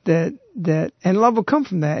 And love will come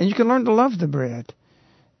from that. And you can learn to love the bread.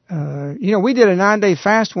 We did a 9-day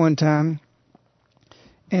fast one time,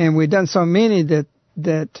 and we'd done so many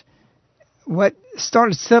that what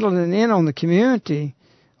started settling in on the community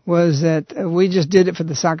was that we just did it for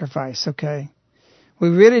the sacrifice, okay? We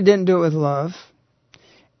really didn't do it with love.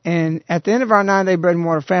 And at the end of our 9-day bread and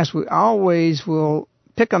water fast, we always will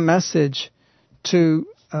pick a message to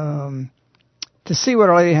see what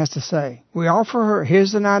Our Lady has to say. We offer her,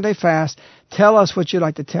 here's the 9-day fast. Tell us what you'd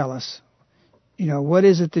like to tell us. What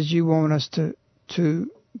is it that you want us to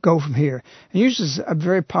go from here? And usually it's a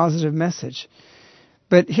very positive message.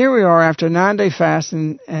 But here we are after a 9-day fast,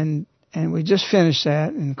 and we just finished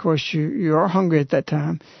that. And of course, you are hungry at that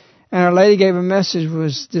time. And Our Lady gave a message. It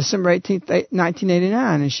was December 18th,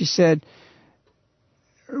 1989, and she said,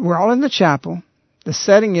 we're all in the chapel. The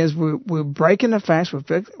setting is we're breaking the fast.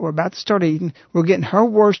 We're about to start eating. We're getting her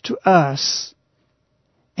words to us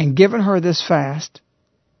and giving her this fast,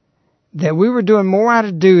 that we were doing more out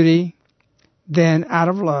of duty than out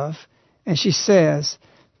of love. And she says,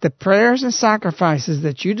 the prayers and sacrifices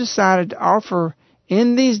that you decided to offer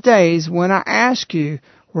in these days when I ask you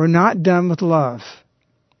were not done with love.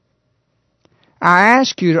 I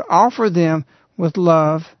ask you to offer them with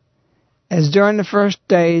love as during the first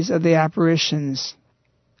days of the apparitions.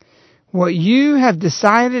 What you have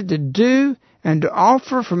decided to do and to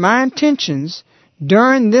offer for my intentions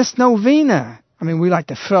during this novena. I mean, we like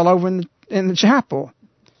to fell over in the chapel.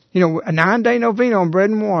 A 9-day novena on bread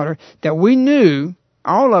and water that we knew,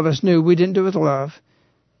 all of us knew we didn't do with love.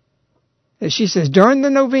 As she says, during the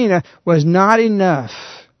novena was not enough.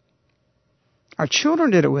 Our children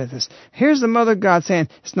did it with us. Here's the Mother of God saying,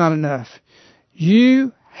 it's not enough.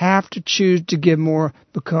 You have to choose to give more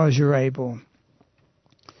because you're able.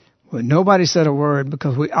 Well, nobody said a word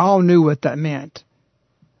because we all knew what that meant.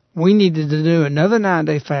 We needed to do another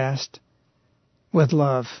 9-day fast with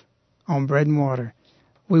love on bread and water.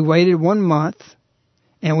 We waited 1 month,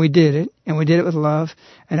 and we did it with love.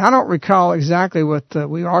 And I don't recall exactly what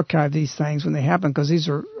we archived these things when they happened, because these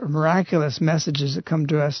are miraculous messages that come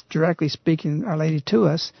to us directly speaking Our Lady to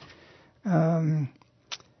us.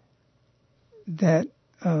 That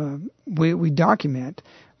we document.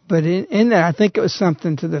 But in that, I think it was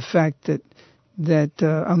something to the fact that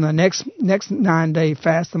on the next 9-day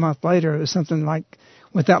fast, a month later, it was something like,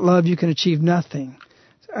 without love you can achieve nothing.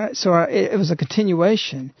 So it was a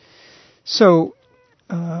continuation. So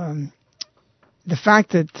the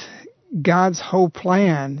fact that God's whole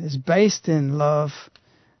plan is based in love,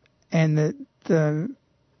 and that the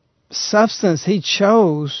substance He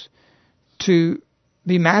chose to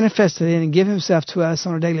be manifested in and give Himself to us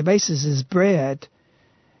on a daily basis is bread.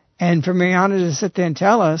 And for Mariana to sit there and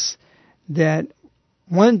tell us that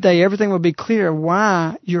one day everything will be clear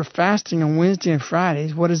why you're fasting on Wednesday and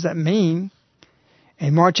Fridays, what does that mean?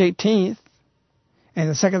 And March 18th, and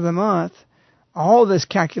the second of the month, all this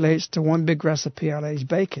calculates to one big recipe, Our Lady's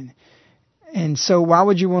baking. And so why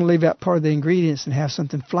would you want to leave out part of the ingredients and have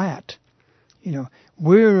something flat?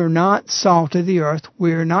 We're not salt of the earth.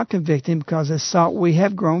 We're not convicting, because as salt we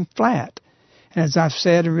have grown flat. And as I've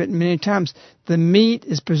said and written many times, the meat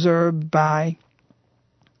is preserved by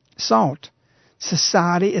salt.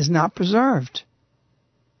 Society is not preserved.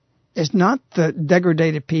 It's not the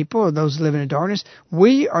degraded people or those living in darkness.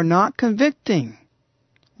 We are not convicting.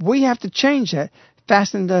 We have to change that.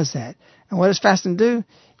 Fasting does that. And what does fasting do?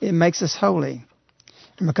 It makes us holy.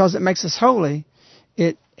 And because it makes us holy,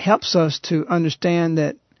 it helps us to understand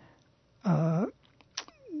that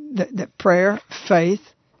that prayer, faith,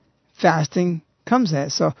 fasting comes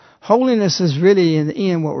at. So holiness is really in the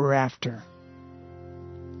end what we're after.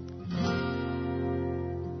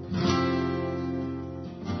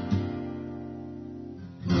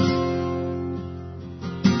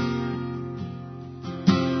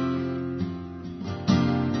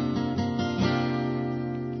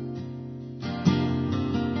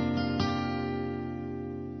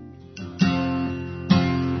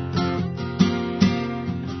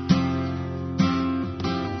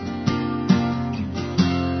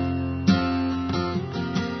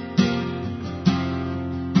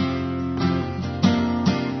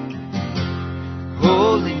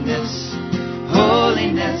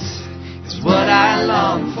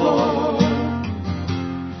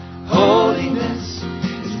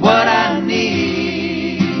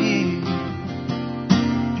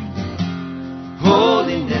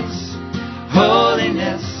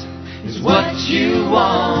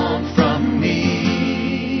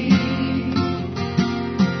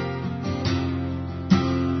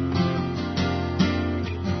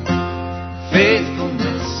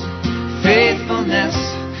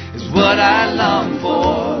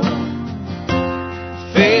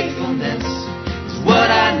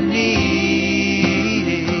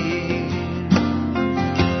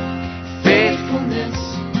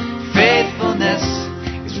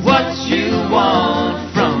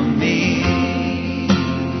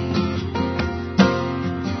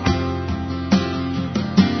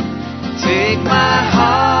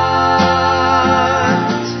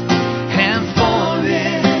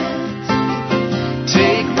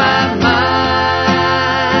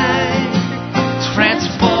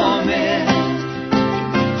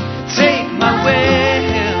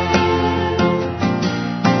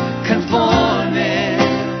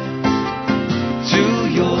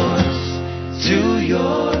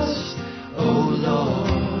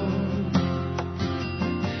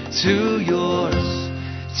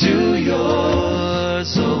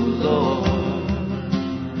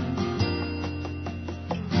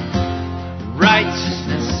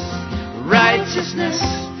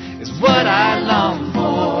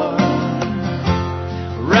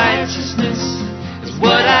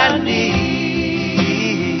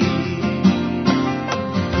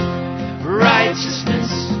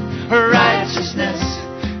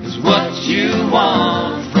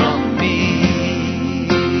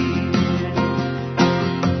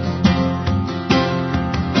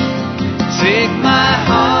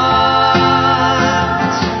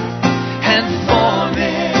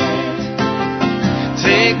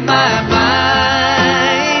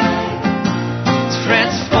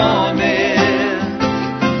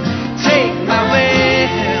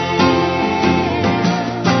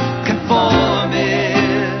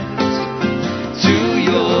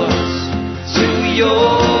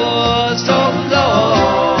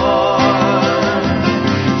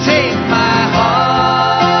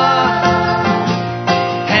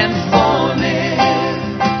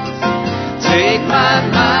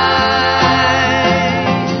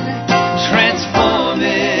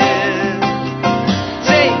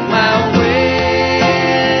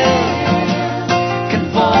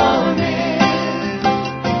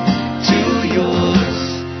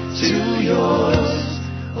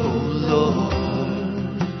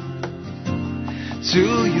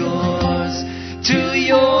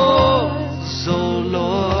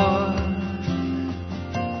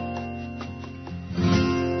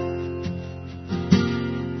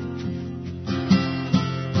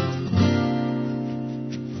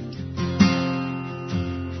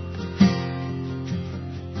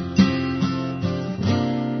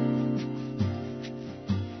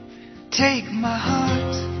 Take my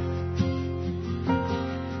heart,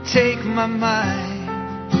 take my mind,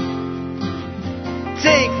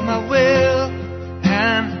 take my will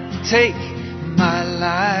and take my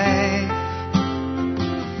life.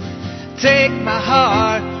 Take my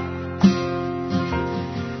heart,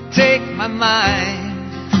 take my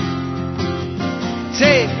mind,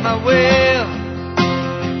 take my will,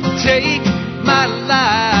 take my life.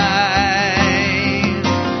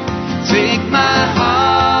 Take my heart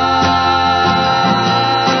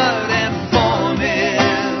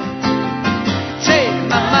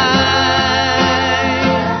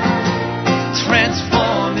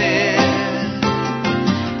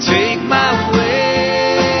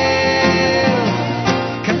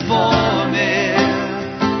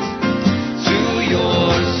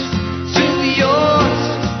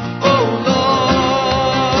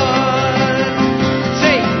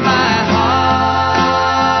take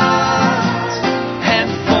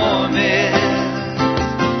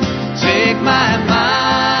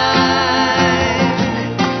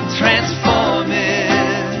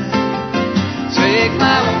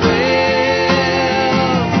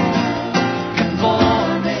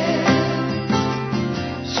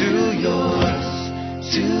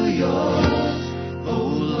yours, oh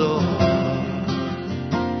Lord.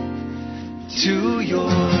 To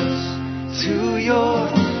yours,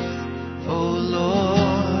 oh Lord.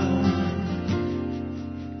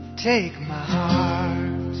 Take my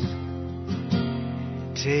heart,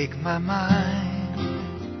 take my mind,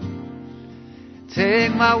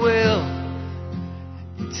 take my will,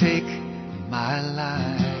 take my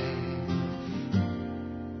life.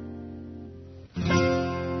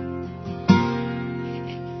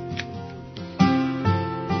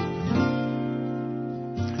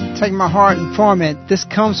 Take my heart and form it. This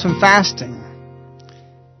comes from fasting.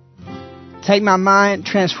 Take my mind,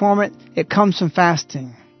 transform it. It comes from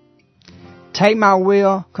fasting. Take my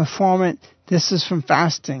will, conform it. This is from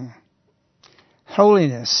fasting.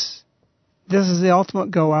 Holiness. This is the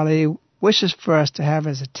ultimate goal Allah wishes for us to have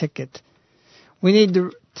as a ticket. We need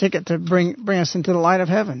the ticket to bring us into the light of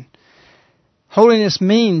heaven. Holiness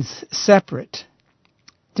means separate.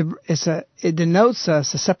 It denotes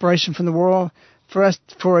us a separation from the world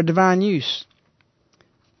for a divine use.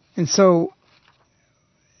 And so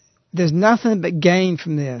there's nothing but gain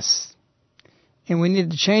from this. And we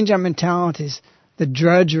need to change our mentalities, the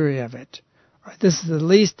drudgery of it. This is the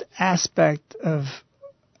least aspect of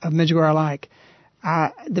Medjugorje I like.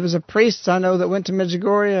 There was a priest I know that went to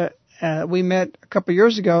Medjugorje. We met a couple of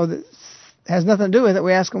years ago that has nothing to do with it.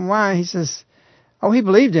 We asked him why. He says, he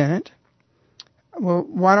believed in it. Well,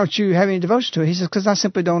 why don't you have any devotion to it? He says, because I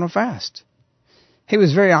simply don't want to fast. He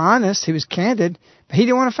was very honest. He was candid. But he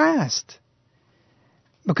didn't want to fast.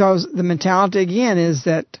 Because the mentality, again, is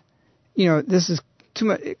that, this is too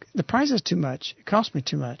much. The price is too much. It costs me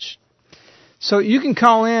too much. So you can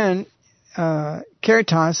call in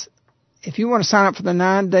Caritas if you want to sign up for the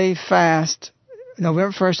 9-day fast,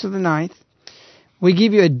 November 1st to the 9th. We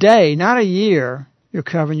give you a day, not a year. You're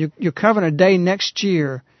covering a day next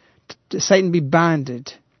year to Satan be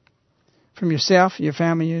binded from yourself, your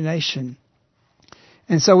family, your nation.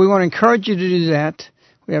 And so we want to encourage you to do that.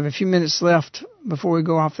 We have a few minutes left before we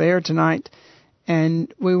go off the air tonight.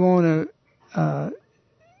 And we want to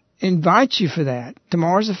invite you for that.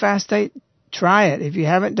 Tomorrow's a fast date. Try it. If you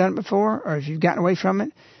haven't done it before or if you've gotten away from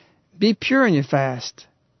it, be pure in your fast.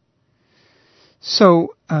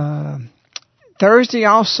 So Thursday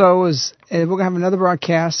also we're going to have another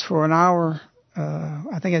broadcast for an hour.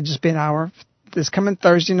 I think it'll just be an hour. This coming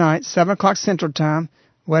Thursday night, 7 o'clock Central Time.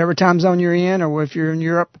 Whatever time zone you're in, or if you're in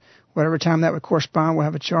Europe, whatever time that would correspond, we'll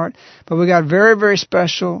have a chart. But we got a very, very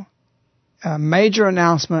special major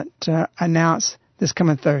announcement to announce this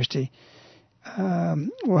coming Thursday.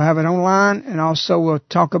 We'll have it online, and also we'll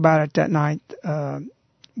talk about it that night,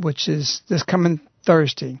 which is this coming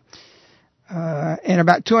Thursday. In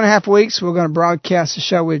about 2.5 weeks, we're going to broadcast the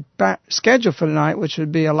show we scheduled for tonight, which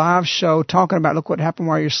would be a live show talking about Look What Happened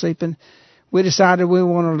While You're Sleeping. We decided we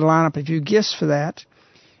wanted to line up a few gifts for that.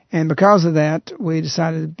 And because of that, we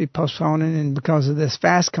decided to be postponing. And because of this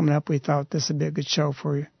fast coming up, we thought this would be a good show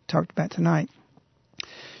for you to talk about tonight.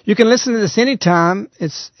 You can listen to this anytime.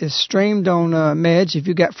 It's streamed on Medj. If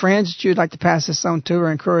you've got friends that you'd like to pass this on to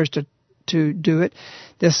or encourage to do it,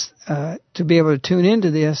 to be able to tune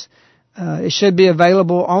into this, it should be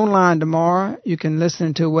available online tomorrow. You can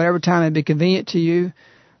listen to whatever time it'd be convenient to you,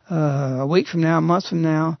 a week from now, a month from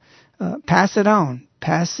now. Pass it on.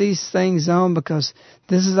 Pass these things on because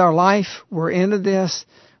this is our life. We're into this.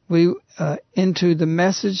 We into the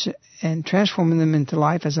message and transforming them into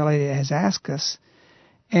life as our Lady has asked us.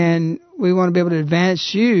 And we want to be able to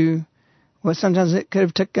advance you what sometimes it could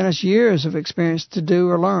have taken us years of experience to do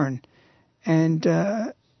or learn. And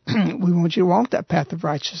we want you to walk that path of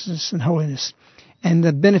righteousness and holiness and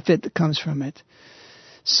the benefit that comes from it.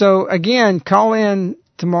 So again, call in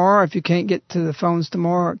tomorrow if you can't get to the phones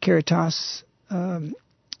tomorrow at Caritas.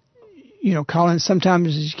 Call in sometimes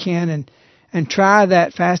as you can and try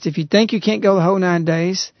that fast. If you think you can't go the whole 9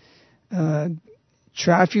 days,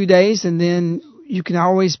 try a few days, and then you can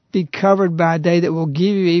always be covered by a day that will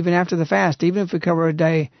give you even after the fast. Even if we cover a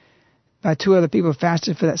day by 2 other people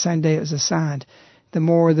fasted for that same day it was assigned, the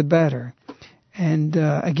more the better. And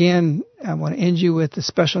again, I want to end you with the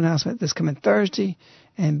special announcement this coming Thursday,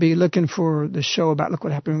 and be looking for the show about Look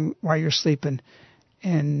What Happened While You're Sleeping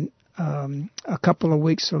in a couple of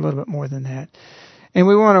weeks or a little bit more than that. And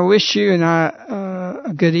we want to wish you and I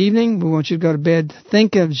a good evening. We want you to go to bed.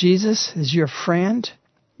 Think of Jesus as your friend,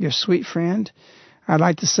 your sweet friend. I'd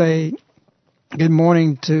like to say good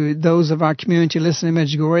morning to those of our community listening in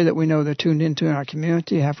Medjugorje that we know they're tuned into in our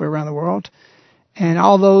community halfway around the world. And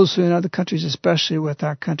all those who in other countries, especially with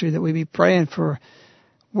our country, that we be praying for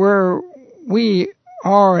where we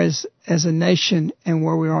are as a nation and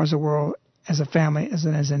where we are as a world as a family, as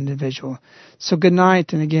an individual. So good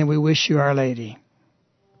night, and again, we wish you Our Lady.